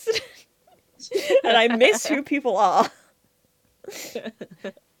by accident, and I miss who people are.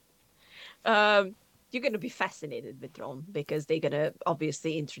 You're gonna be fascinated with Thrawn because they're gonna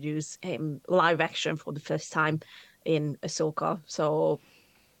obviously introduce him live action for the first time in Ahsoka. So,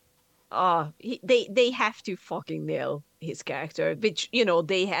 they have to fucking nail his character, which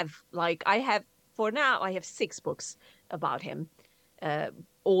they have. Like I have 6 books about him.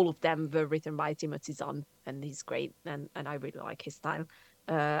 All of them were written by Timothy Zahn, and he's great, and I really like his style.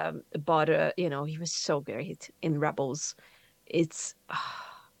 But he was so great in Rebels. It's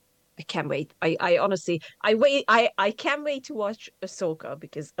I can't wait. I honestly, I can't wait to watch Ahsoka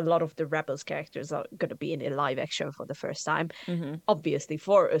because a lot of the Rebels characters are gonna be in a live action for the first time. Mm-hmm. Obviously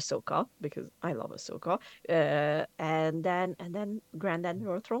for Ahsoka because I love Ahsoka. And then Grand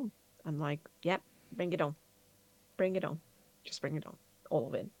Emperor Throne. I'm like, yeah, bring it on, bring it on, just bring it on, all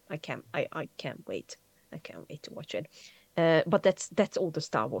of it. I can't wait. I can't wait to watch it. But that's all the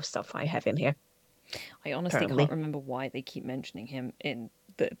Star Wars stuff I have in here. I honestly Apparently. can't remember why they keep mentioning him in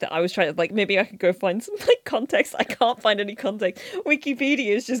the I was trying to, like, maybe I could go find some, like, context. I can't find any context.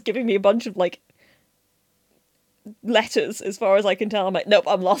 Wikipedia is just giving me a bunch of, like, letters as far as I can tell. I'm like, nope,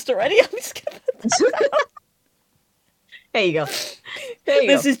 I'm lost already. I'm just gonna... There you go. There you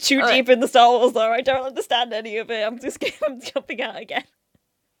This go. is too All deep in the Star Wars lore. I don't understand any of it. I'm jumping out again.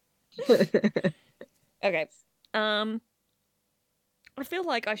 right. Okay. I feel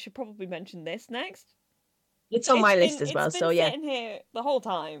like I should probably mention this next. It's on my list as well, It's been so yeah. sitting here the whole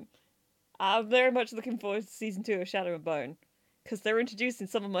time. I'm very much looking forward to season 2 of Shadow and Bone, because they're introducing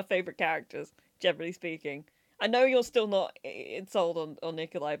some of my favorite characters, generally speaking. I know you're still not sold on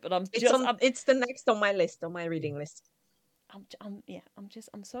Nikolai, but It's the next on my list, on my reading list.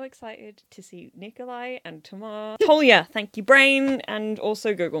 I'm so excited to see Nikolai and Tamar, Tolia, thank you, Brain, and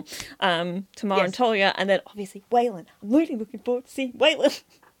also Google, Tamar and Tolia, and then obviously Waylon. I'm really looking forward to seeing Waylon.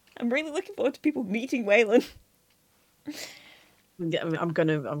 I'm really looking forward to people meeting Waylon. I'm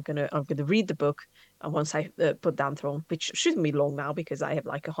gonna read the book once I put down Throne, which shouldn't be long now because I have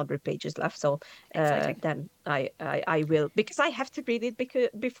like 100 pages left. So then I will, because I have to read it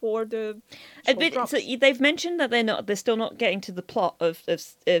before the show drops. So they've mentioned that they're still not getting to the plot of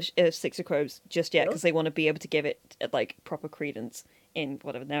Six of Crows just yet, because they want to be able to give it like proper credence in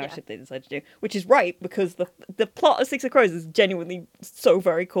whatever narrative they decide to do, which is right, because the plot of Six of Crows is genuinely so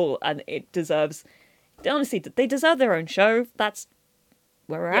very cool, and it deserves, honestly, they deserve their own show. That's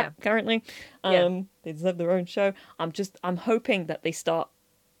where we're at currently. They deserve their own show. I'm hoping that they start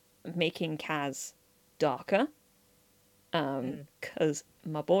making Kaz darker, because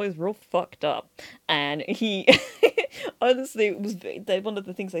my boy is real fucked up, and he honestly, it was one of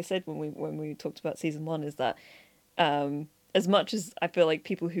the things I said when we talked about season 1 is that as much as I feel like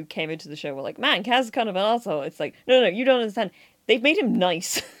people who came into the show were like, man, Kaz is kind of an asshole, it's like, no, you don't understand. They've made him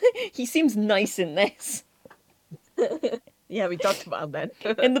nice. He seems nice in this. Yeah, we talked about that.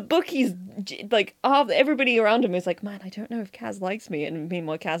 In the book, he's like, everybody around him is like, man, I don't know if Kaz likes me. And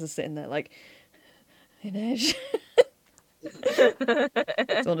meanwhile, Kaz is sitting there like, Inej.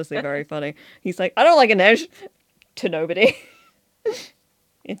 It's honestly very funny. He's like, I don't like Inej. To nobody.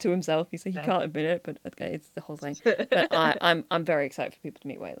 Into himself. He's like, he can't admit it, but okay, it's the whole thing. But I'm very excited for people to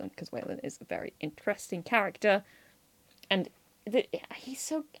meet Waylon, because Waylon is a very interesting character. And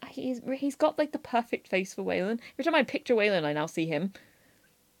he's got like the perfect face for Waylon. Every time I picture Waylon, I now see him.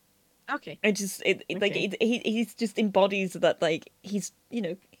 Okay. It just he's just embodies that, like, he's, you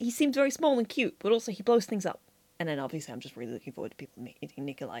know, he seems very small and cute, but also he blows things up. And then obviously I'm just really looking forward to people meeting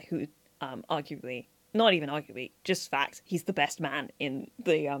Nikolai, who arguably, not even arguably, just facts, he's the best man in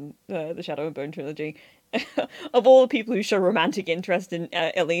the Shadow and Bone trilogy. Of all the people who show romantic interest in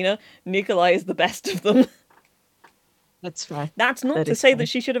Elena, Nikolai is the best of them. That's fair. That's not to say that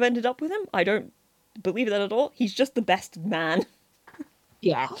she should have ended up with him. I don't believe that at all. He's just the best man.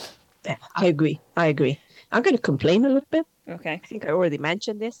 Yeah, I agree. I'm going to complain a little bit. Okay. I think I already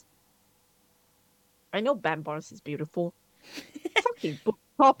mentioned this. I know Ben Barnes is beautiful. Fucking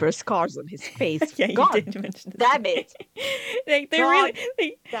proper scars on his face. Yeah, you God did mention this. damn it.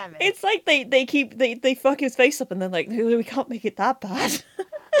 Damn it. It's like they fuck his face up and then like, we can't make it that bad.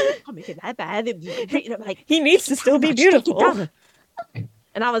 Can't make it that bad. Like, he needs to still be beautiful.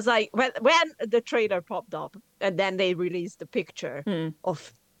 And I was like, when the trailer popped up and then they released the picture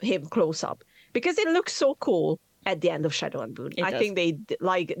of him close up, because it looks so cool at the end of Shadow and Bone. I think they did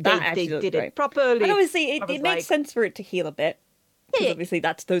it properly. And obviously it makes sense for it to heal a bit. Because obviously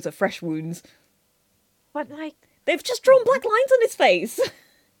those are fresh wounds. But like, they've just drawn black lines on his face.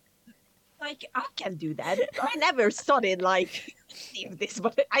 Like, I can do that. I never studied like this,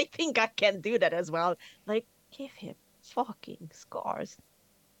 but I think I can do that as well. Like, give him fucking scars.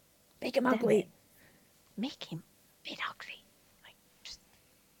 Make him ugly. Make him a bit ugly. Like, just...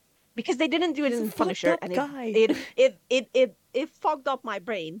 because they didn't do it in Punisher, and it fogged up my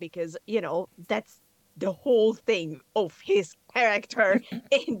brain, because, you know, that's the whole thing of his character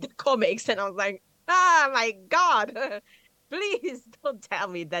in the comics, and I was like, oh my god. Please don't tell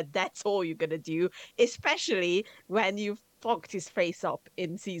me that that's all you're gonna do, especially when you fucked his face up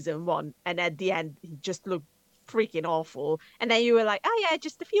in season 1, and at the end he just looked freaking awful. And then you were like, oh yeah,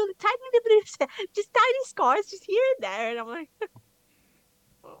 just a few tiny little, just tiny scars, just here and there. And I'm like,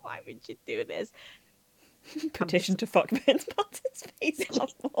 Why would you do this? Petition to fuck Vince Martin's face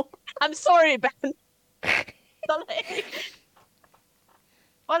off more. I'm sorry, Ben.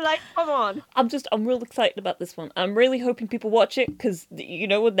 But like, come on. I'm real excited about this one. I'm really hoping people watch it because you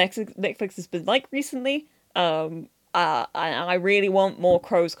know what Netflix has been like recently. I really want more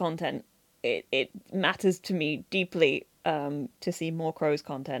Crows content. It matters to me deeply to see more Crows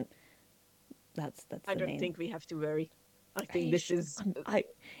content. That's I don't think we have to worry. I think this is. I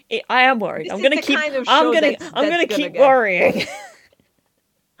am worried. This I'm is gonna the keep. kind of I'm show gonna that's keep get- worrying.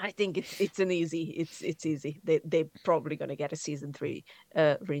 I think it's an easy. It's easy. They're probably gonna get a season 3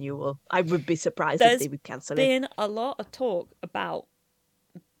 renewal. I would be surprised if they would cancel it. There's been a lot of talk about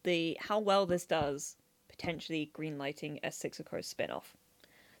how well this does potentially greenlighting a Six of Crows spin-off.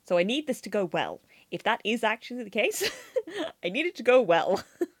 So I need this to go well. If that is actually the case, I need it to go well.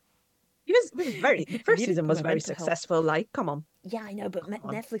 It was very. The first needed season was my very mental health. successful. Like, come on. Yeah, I know, but Come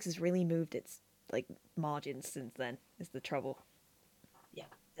on. Netflix has really moved its like margins since then. Is the trouble? Yeah,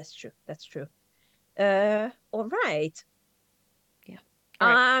 that's true. That's true. All right. Yeah. All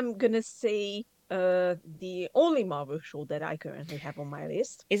right. I'm gonna say the only Marvel show that I currently have on my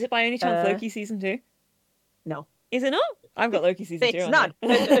list. Is it by any chance Uh, Loki season 2? No, Is it not? I've got Loki season 2. it's on not.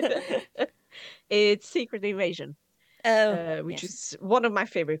 there. It's Secret Invasion, which yes. is one of my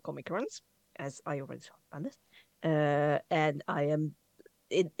favorite comic runs, as I already talked about this. And I am.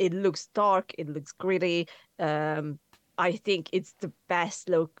 It looks dark. It looks gritty. I think it's the best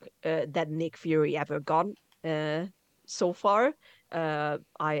look that Nick Fury ever gone so far. I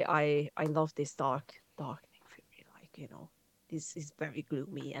love this dark Nick Fury. Like, you know, this is very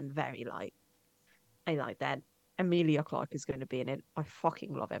gloomy and very like. I like that. Emilia Clarke is going to be in it. I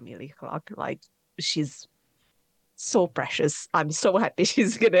fucking love Emilia Clarke. Like, she's so precious. I'm so happy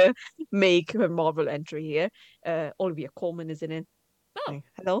she's gonna make her Marvel entry here. Olivia Colman is in it. Oh,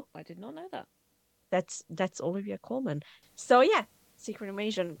 Hello. I did not know that. That's Olivia Colman. So yeah, Secret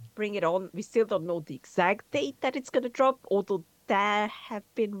Invasion, bring it on. We still don't know the exact date that it's gonna drop, although there have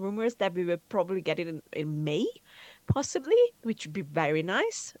been rumors that we will probably get it in May, possibly, which would be very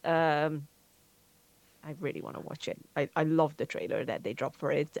nice. I really want to watch it. I love the trailer that they dropped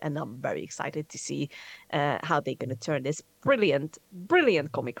for it, and I'm very excited to see how they're gonna turn this brilliant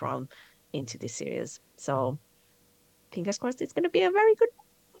comic run into this series. So fingers crossed it's gonna be a very good.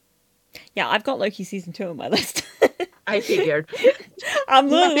 Yeah, I've got Loki season 2 on my list. I figured. I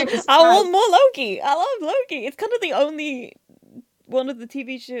Nothing was want more Loki. I love Loki. It's kind of the only one of the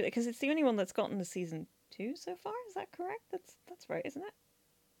TV shows because it's the only one that's gotten to season 2 so far. Is that correct? That's right, isn't it?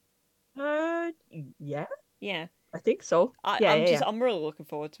 Yeah, Yeah. I think so. Yeah, I'm really looking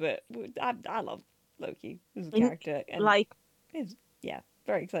forward to it. I love Loki as a Mhm. character, and like it's,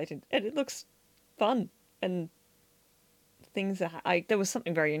 very excited, and it looks fun and things that there was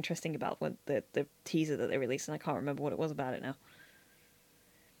something very interesting about when the teaser that they released, and I can't remember what it was about it now.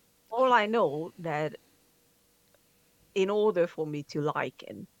 all I know that in order for me to like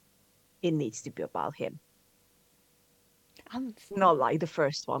him, it needs to be about him, not like the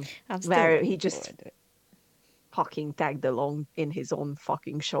first one I'm still where looking he just forward to it. fucking tagged along in his own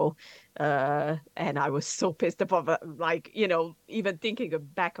fucking show. And I was so pissed about it. Like, you know, even thinking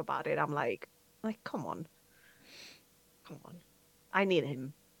back about it, I'm like, come on. I need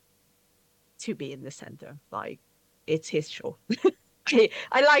him to be in the center. Like, it's his show.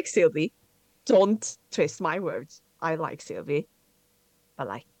 I like Sylvie. Don't twist my words. I like Sylvie. But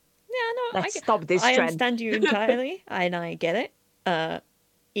like, Yeah, no, let's stop this I trend. understand you entirely, and I get it.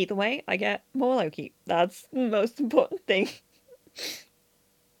 Either way, I get more Loki. That's the most important thing.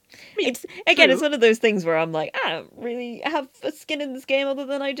 It's true. one of those things where I'm like, I don't really have a skin in this game other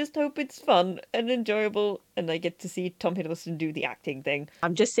than I just hope it's fun and enjoyable, and I get to see Tom Hiddleston do the acting thing.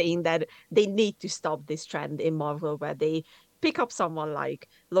 I'm just saying that they need to stop this trend in Marvel where they pick up someone like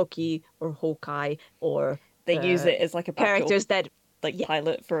Loki or Hawkeye or They use it as like a backup, characters that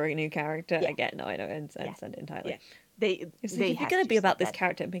pilot for a new character. Yeah. I get, no, I know, I understand it entirely. Yeah. they It's they like, if you're have gonna to be about stop this that.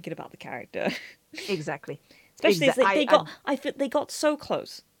 character, make it about the character. Exactly. Especially as I feel they got so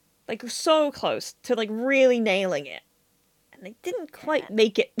close, to like really nailing it, and they didn't quite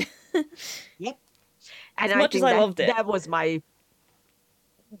make it. Yep. As And much as think I loved it. that was my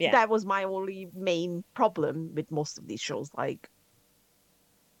Yeah. that was my only main problem with most of these shows. Like,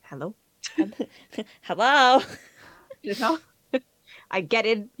 hello, Hello. you know, I get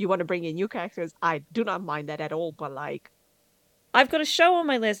it. You want to bring in new characters. I do not mind that at all. But like, I've got a show on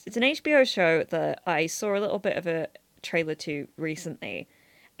my list. It's an HBO show that I saw a little bit of a trailer to recently,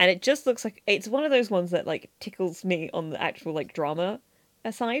 and it just looks like it's one of those ones that like tickles me on the actual like drama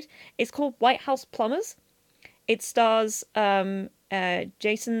aside. It's called White House Plumbers. It stars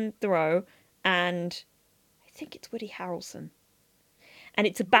Jason Thoreau, and I think it's Woody Harrelson. And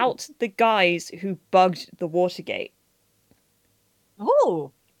it's about the guys who bugged the Watergate.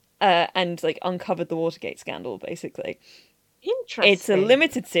 Oh, And like uncovered the Watergate scandal, basically. interesting. It's a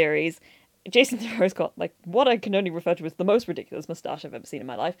limited series. Jason Thoreau's got like what I can only refer to as the most ridiculous mustache I've ever seen in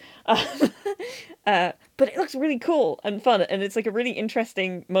my life. But it looks really cool and fun, and it's like a really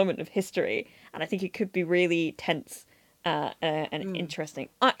interesting moment of history, and I think it could be really tense and interesting.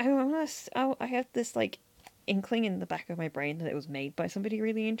 I have this like inkling in the back of my brain that it was made by somebody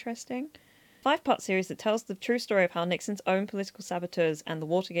really interesting. 5-part series that tells the true story of how Nixon's own political saboteurs and the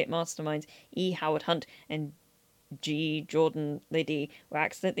Watergate masterminds E. Howard Hunt and G. Jordan Liddy were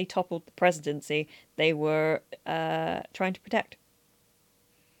accidentally toppled the presidency they were trying to protect.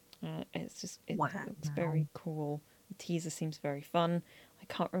 It's very cool. The teaser seems very fun. I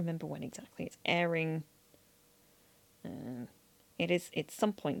can't remember when exactly it's airing. It's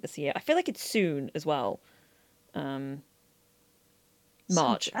some point this year. I feel like it's soon as well.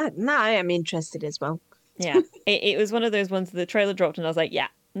 March. Now I am interested as well. Yeah, it was one of those ones. The trailer dropped, and I was like, "Yeah,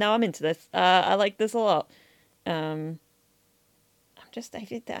 now I'm into this. I like this a lot." I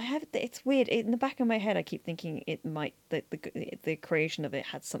have. It's weird. In the back of my head, I keep thinking it might the creation of it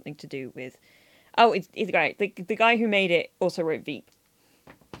had something to do with. Oh, it's great. The guy who made it also wrote Veep.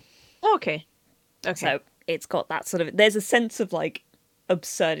 Okay. So it's got that sort of. There's a sense of like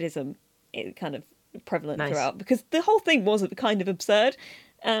absurdism, kind of prevalent throughout, because the whole thing was kind of absurd.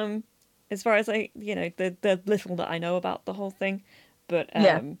 As far as the little that I know about the whole thing, but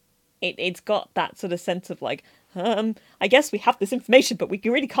it's got that sort of sense of like, I guess we have this information, but we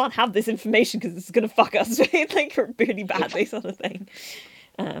really can't have this information because it's gonna fuck us like really badly, sort of thing.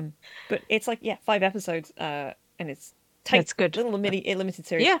 But it's like 5 episodes, and it's tight. That's good. Little limited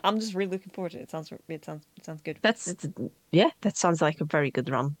series. Yeah, I'm just really looking forward to it. It sounds good. That sounds like a very good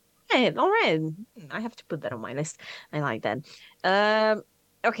run. Hey, all right, I have to put that on my list. I like that.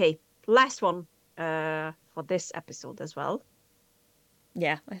 Okay, last one for this episode as well.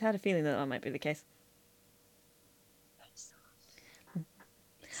 Yeah, I had a feeling that might be the case.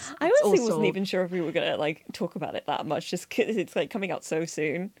 I honestly wasn't even sure if we were gonna like talk about it that much, just because it's like coming out so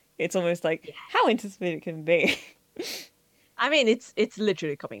soon. It's almost like how anticipated can it be. I mean, it's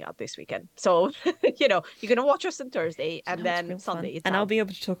literally coming out this weekend, so you're gonna watch us on Thursday, and then Sunday it's and out. I'll be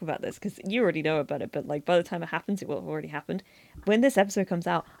able to talk about this because you already know about it. But like by the time it happens, it will have already happened. When this episode comes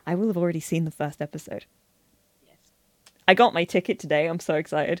out, I will have already seen the first episode. Yes. I got my ticket today. I'm so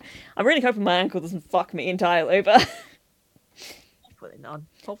excited. I'm really hoping my ankle doesn't fuck me entirely, but Hopefully not.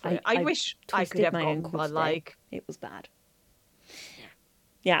 Hopefully, I wish I could have gone, but like it was bad.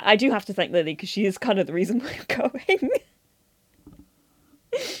 Yeah, I do have to thank Lily because she is kind of the reason why I'm going.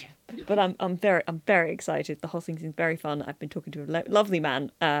 But I'm very excited. The whole thing seems very fun. I've been talking to a lovely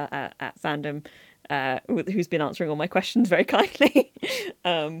man at Fandom who's been answering all my questions very kindly.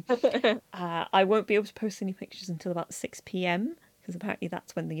 I won't be able to post any pictures until about 6 p.m. because apparently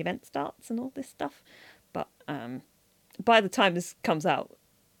that's when the event starts and all this stuff. But by the time this comes out,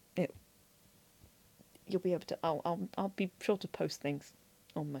 you'll be able to. I'll be sure to post things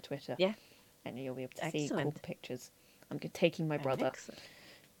on my Twitter. Yeah, and you'll be able to see cool pictures. I'm taking my brother. Excellent.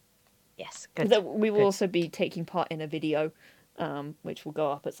 Yes, good. We will also be taking part in a video, which will go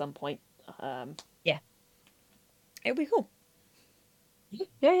up at some point. Yeah, it'll be cool.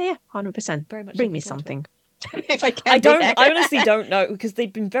 Yeah, 100%. Very much. Bring me something. If I can. I honestly don't know because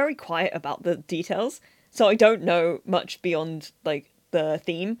they've been very quiet about the details, so I don't know much beyond like the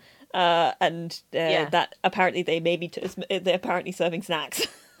theme, and that apparently they may be they're apparently serving snacks.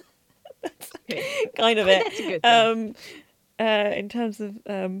 That's kind of it. That's a good thing. In terms of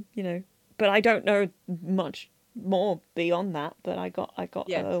but I don't know much more beyond that. But I got a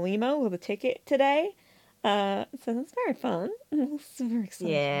little email with a ticket today, so that's very fun. It's very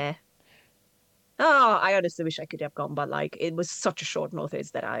exciting. Yeah. Oh, I honestly wish I could have gone, but like it was such a short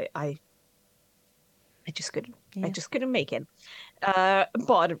notice that I just couldn't. Yeah. I just couldn't make it.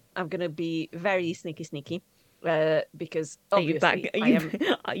 But I'm gonna be very sneaky, because obviously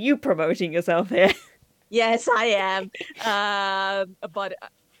Are you promoting yourself here? Yes, I am. But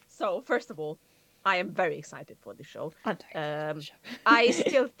so first of all, I am very excited for the show. I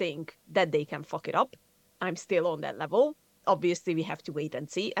still think that they can fuck it up. I'm still on that level. Obviously, we have to wait and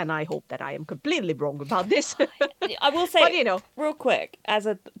see, and I hope that I am completely wrong about this. I will say, but, real quick, as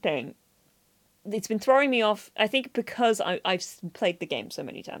a thing, it's been throwing me off. I think because I've played the game so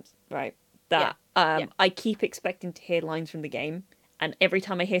many times, right? That I keep expecting to hear lines from the game, and every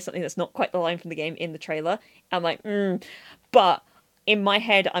time I hear something that's not quite the line from the game in the trailer, I'm like, But in my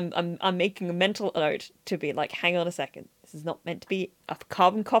head, I'm making a mental note to be like, hang on a second, This is not meant to be a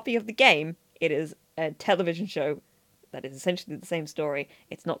carbon copy of the game. It is a television show that is essentially the same story.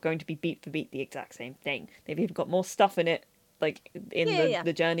 It's not going to be beat for beat the exact same thing. They've even got more stuff in it, like in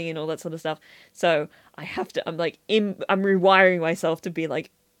the journey and all that sort of stuff. So I have to. I'm rewiring myself to be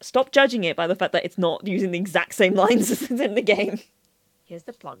like, stop judging it by the fact that it's not using the exact same lines as in the game. Here's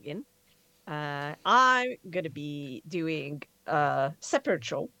the plugin. I'm gonna be doing a separate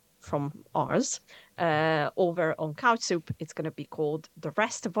show from ours over on Couch Soup. It's gonna be called The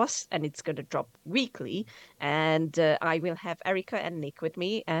Rest of Us, and it's gonna drop weekly. And I will have Erica and Nick with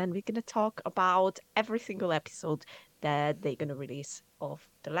me, and we're gonna talk about every single episode that they're gonna release of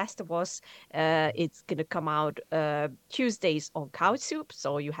The Last of Us. It's gonna come out Tuesdays on Couch Soup,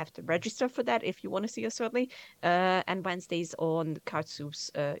 so you have to register for that if you want to see us early. And Wednesdays on Couch Soup's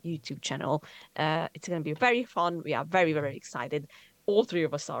YouTube channel. It's gonna be very fun. We are very, very excited. All three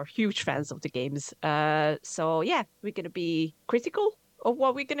of us are huge fans of the games. So yeah, we're gonna be critical of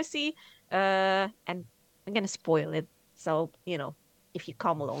what we're gonna see. And I'm gonna spoil it. So, if you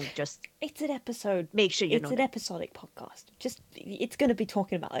come along, just It's an episode. make sure you know It's an that. episodic podcast. It's going to be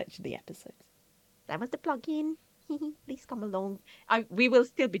talking about each of the episodes. That was the plug-in. Please come along. We will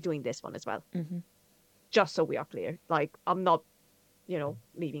still be doing this one as well. Mm-hmm. Just so we are clear. Like, I'm not,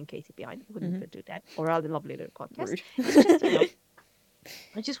 leaving Katie behind. I wouldn't do that. Or our lovely little podcast. Rude. It's just,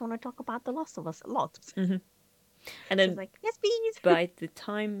 I just want to talk about The Last of Us a lot. Mm-hmm. And She's then like, yes, please. by the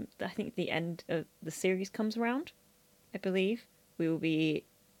time I think the end of the series comes around, I believe we will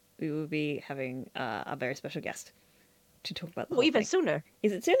be having a very special guest to talk about the whole Even thing. sooner.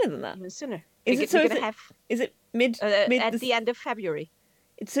 Is it sooner than that? Even sooner. Is We're it so? we're Is gonna it, have is it mid at the the end of February.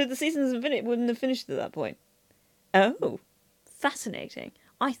 So the season isn't finished, wouldn't have finished at that point. Oh, fascinating.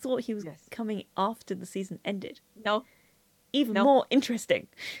 I thought he was Yes. coming after the season ended. No. Even No. more interesting.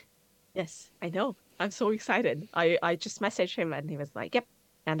 Yes, I know. I'm so excited. I just messaged him and he was like, yep,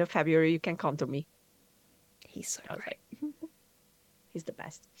 end of February, you can come to me. He's so I was great. like, he's the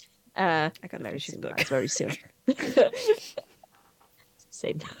best. I gotta Very finish his soon, book. guys, very soon.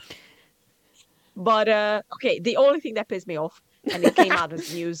 Same. But okay, the only thing that pissed me off, and it came out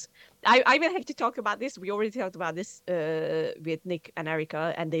as news. I will have to talk about this. We already talked about this with Nick and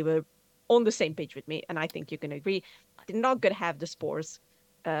Erica, and they were on the same page with me, and I think you can agree. They're not gonna have the spores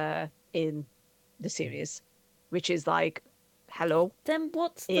in the series, which is like, hello. Then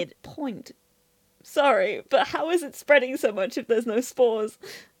what's the It- point? Sorry, but how is it spreading so much if there's no spores?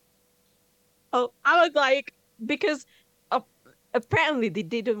 Oh, I was like, because apparently they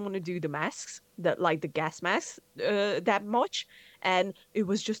didn't want to do the masks, the gas masks, that much, and it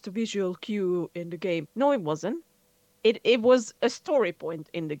was just a visual cue in the game. No, it wasn't. It was a story point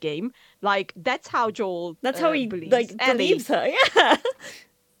in the game. Like, that's how Joel. That's how he believes Ellie. believes her. Yeah.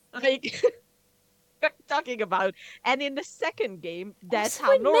 Like, what I'm talking about. And in the second game, that's Also,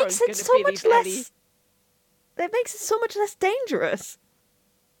 how it Nora's makes it gonna so believe much Ellie. less. That makes it so much less dangerous.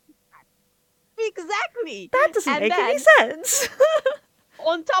 Exactly. That doesn't And make any then- sense.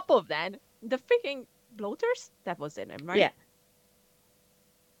 On top of that, the freaking bloaters that was in him, right? Yeah.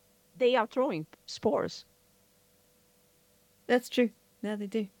 They are throwing spores. That's true. Yeah, they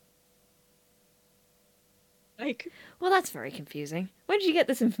do. Like, Well, that's very confusing. Where did you get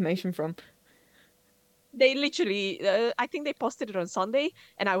this information from? they literally, I think they posted it on Sunday,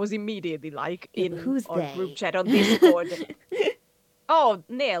 and I was immediately like Yeah, in but who's our they? group chat on Discord. Oh,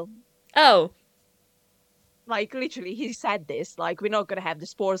 Neil. Oh, Like, literally, he said this. Like, we're not going to have the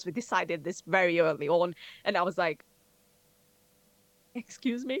spores. We decided this very early on. And I was like,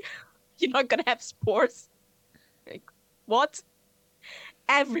 excuse me? You're not going to have spores? Like, what?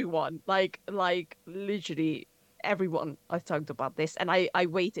 Everyone, like literally everyone I talked about this. And I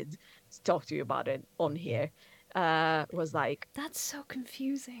waited to talk to you about it on here. Was like, that's so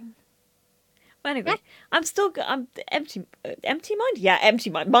confusing. Well, anyway, I'm empty mind. Yeah, empty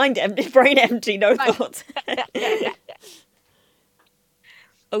mind empty, brain empty, no Right. thoughts.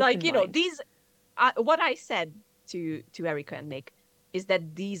 like, Open mind. these, what I said to Erica and Nick is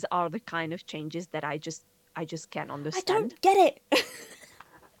that these are the kind of changes that I just can't I understand. don't get it.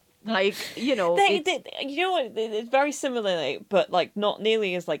 Like, you know what? It's very similar, but like not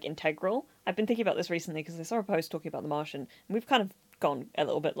nearly as like integral. I've been thinking about this recently because I saw a post talking about The Martian, and we've kind of gone a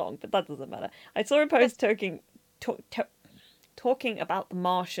little bit long, but that doesn't matter. I saw a post talking about The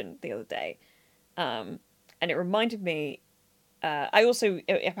Martian the other day, and it reminded me. I also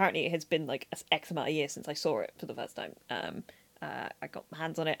apparently it has been like X amount of years since I saw it for the first time. I got my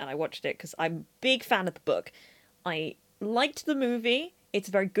hands on it and I watched it because I'm a big fan of the book. I liked the movie. It's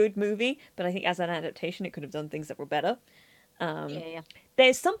a very good movie, but I think as an adaptation, it could have done things that were better. Yeah.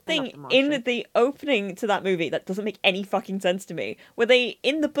 There's I something love The in Martian. the opening to that movie that doesn't make any fucking sense to me. Where they,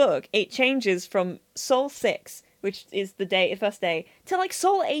 in the book, it changes from Sol 6, which is the first day, to like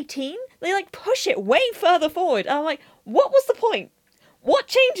Sol 18. They like push it way further forward. And I'm like, what was the point? What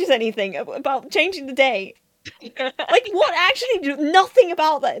changes anything about changing the day? Like, what actually nothing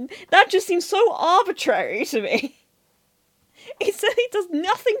about that. That just seems so arbitrary to me. It does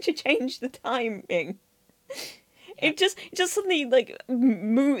nothing to change the timing. It just suddenly like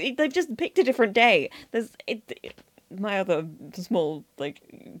move. They've just picked a different day. My other small like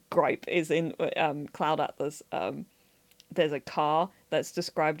gripe is in Cloud Atlas. There's a car that's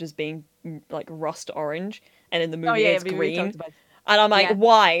described as being like rust orange, and in the movie it's we green. talked about. And I'm like, Yeah.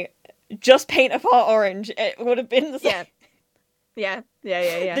 why? Just paint a part orange. It would have been the same. Yeah.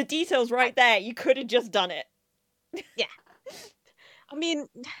 Yeah. The details right there. You could have just done it. Yeah. I mean,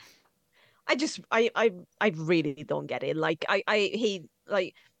 I really don't get it. Like I hate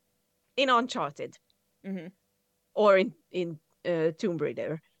like in Uncharted Mm-hmm. or in Tomb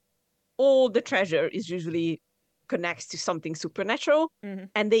Raider, all the treasure is usually connects to something supernatural, Mm-hmm.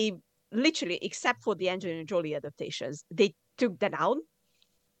 and they literally, except for the Angelina Jolie adaptations, they took that out,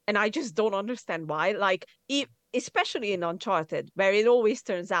 and I just don't understand why. Like, especially in Uncharted, where it always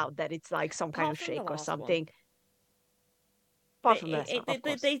turns out that it's like some kind Apart of from the shake or last one. something. Apart from that, of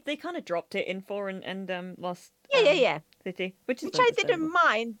course. They kind of dropped it in 4 and Lost Yeah. City, which is Which I understandable. didn't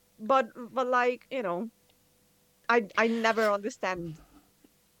mind, but like, you know, I never understand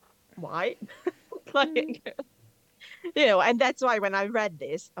why. Like, you know, and that's why when I read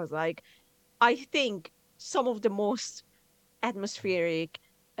this, I was like, I think some of the most atmospheric,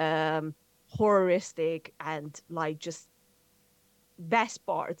 horroristic, and like just best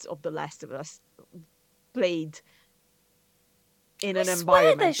parts of The Last of Us played in an I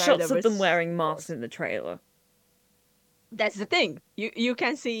swear environment there's where shots there of them was wearing masks spores. in the trailer. That's the thing. You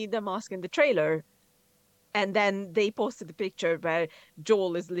can see the mask in the trailer, and then they posted the picture where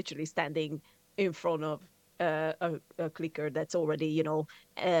Joel is literally standing in front of a clicker that's already, you know,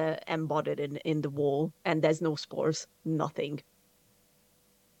 embodied in the wall, and there's no spores, nothing,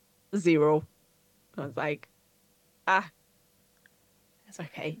 zero. I was like, That's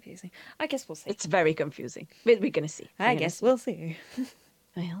okay. confusing. I guess we'll see. It's very confusing. We're gonna see. I guess we'll see.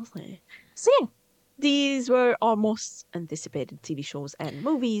 We'll see. So yeah, these were our most anticipated TV shows and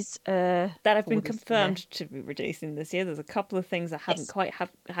movies That have been for this confirmed year. to be releasing this year. There's a couple of things that haven't Yes. quite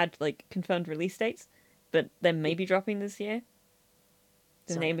had like confirmed release dates, but they may be dropping this year.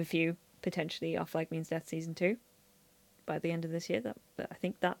 To So, name a few, potentially Our Flag Means Death season 2 by the end of this year. I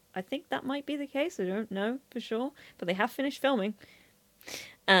think that might be the case. I don't know for sure, but they have finished filming.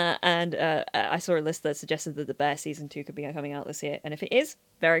 And I saw a list that suggested that The Bear season 2 could be coming out this year, and if it is,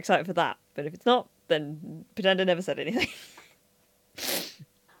 very excited for that. But if it's not, then pretend I never said anything.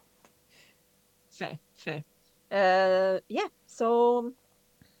 fair. Yeah. So,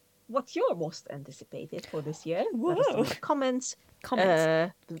 what's your most anticipated for this year? Let us know in the comments.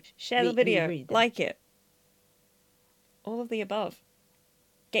 Comments. Share the we video. read them. Like it. All of the above.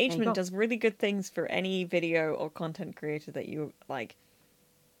 you Engagement go. does really good things for any video or content creator that you like.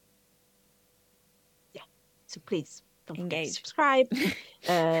 So please don't forget to Engage. subscribe,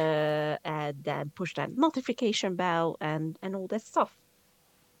 and then push that notification bell and all that stuff.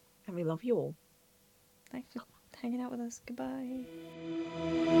 And we love you all. Thanks for hanging out with us.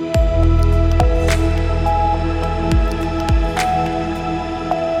 Goodbye.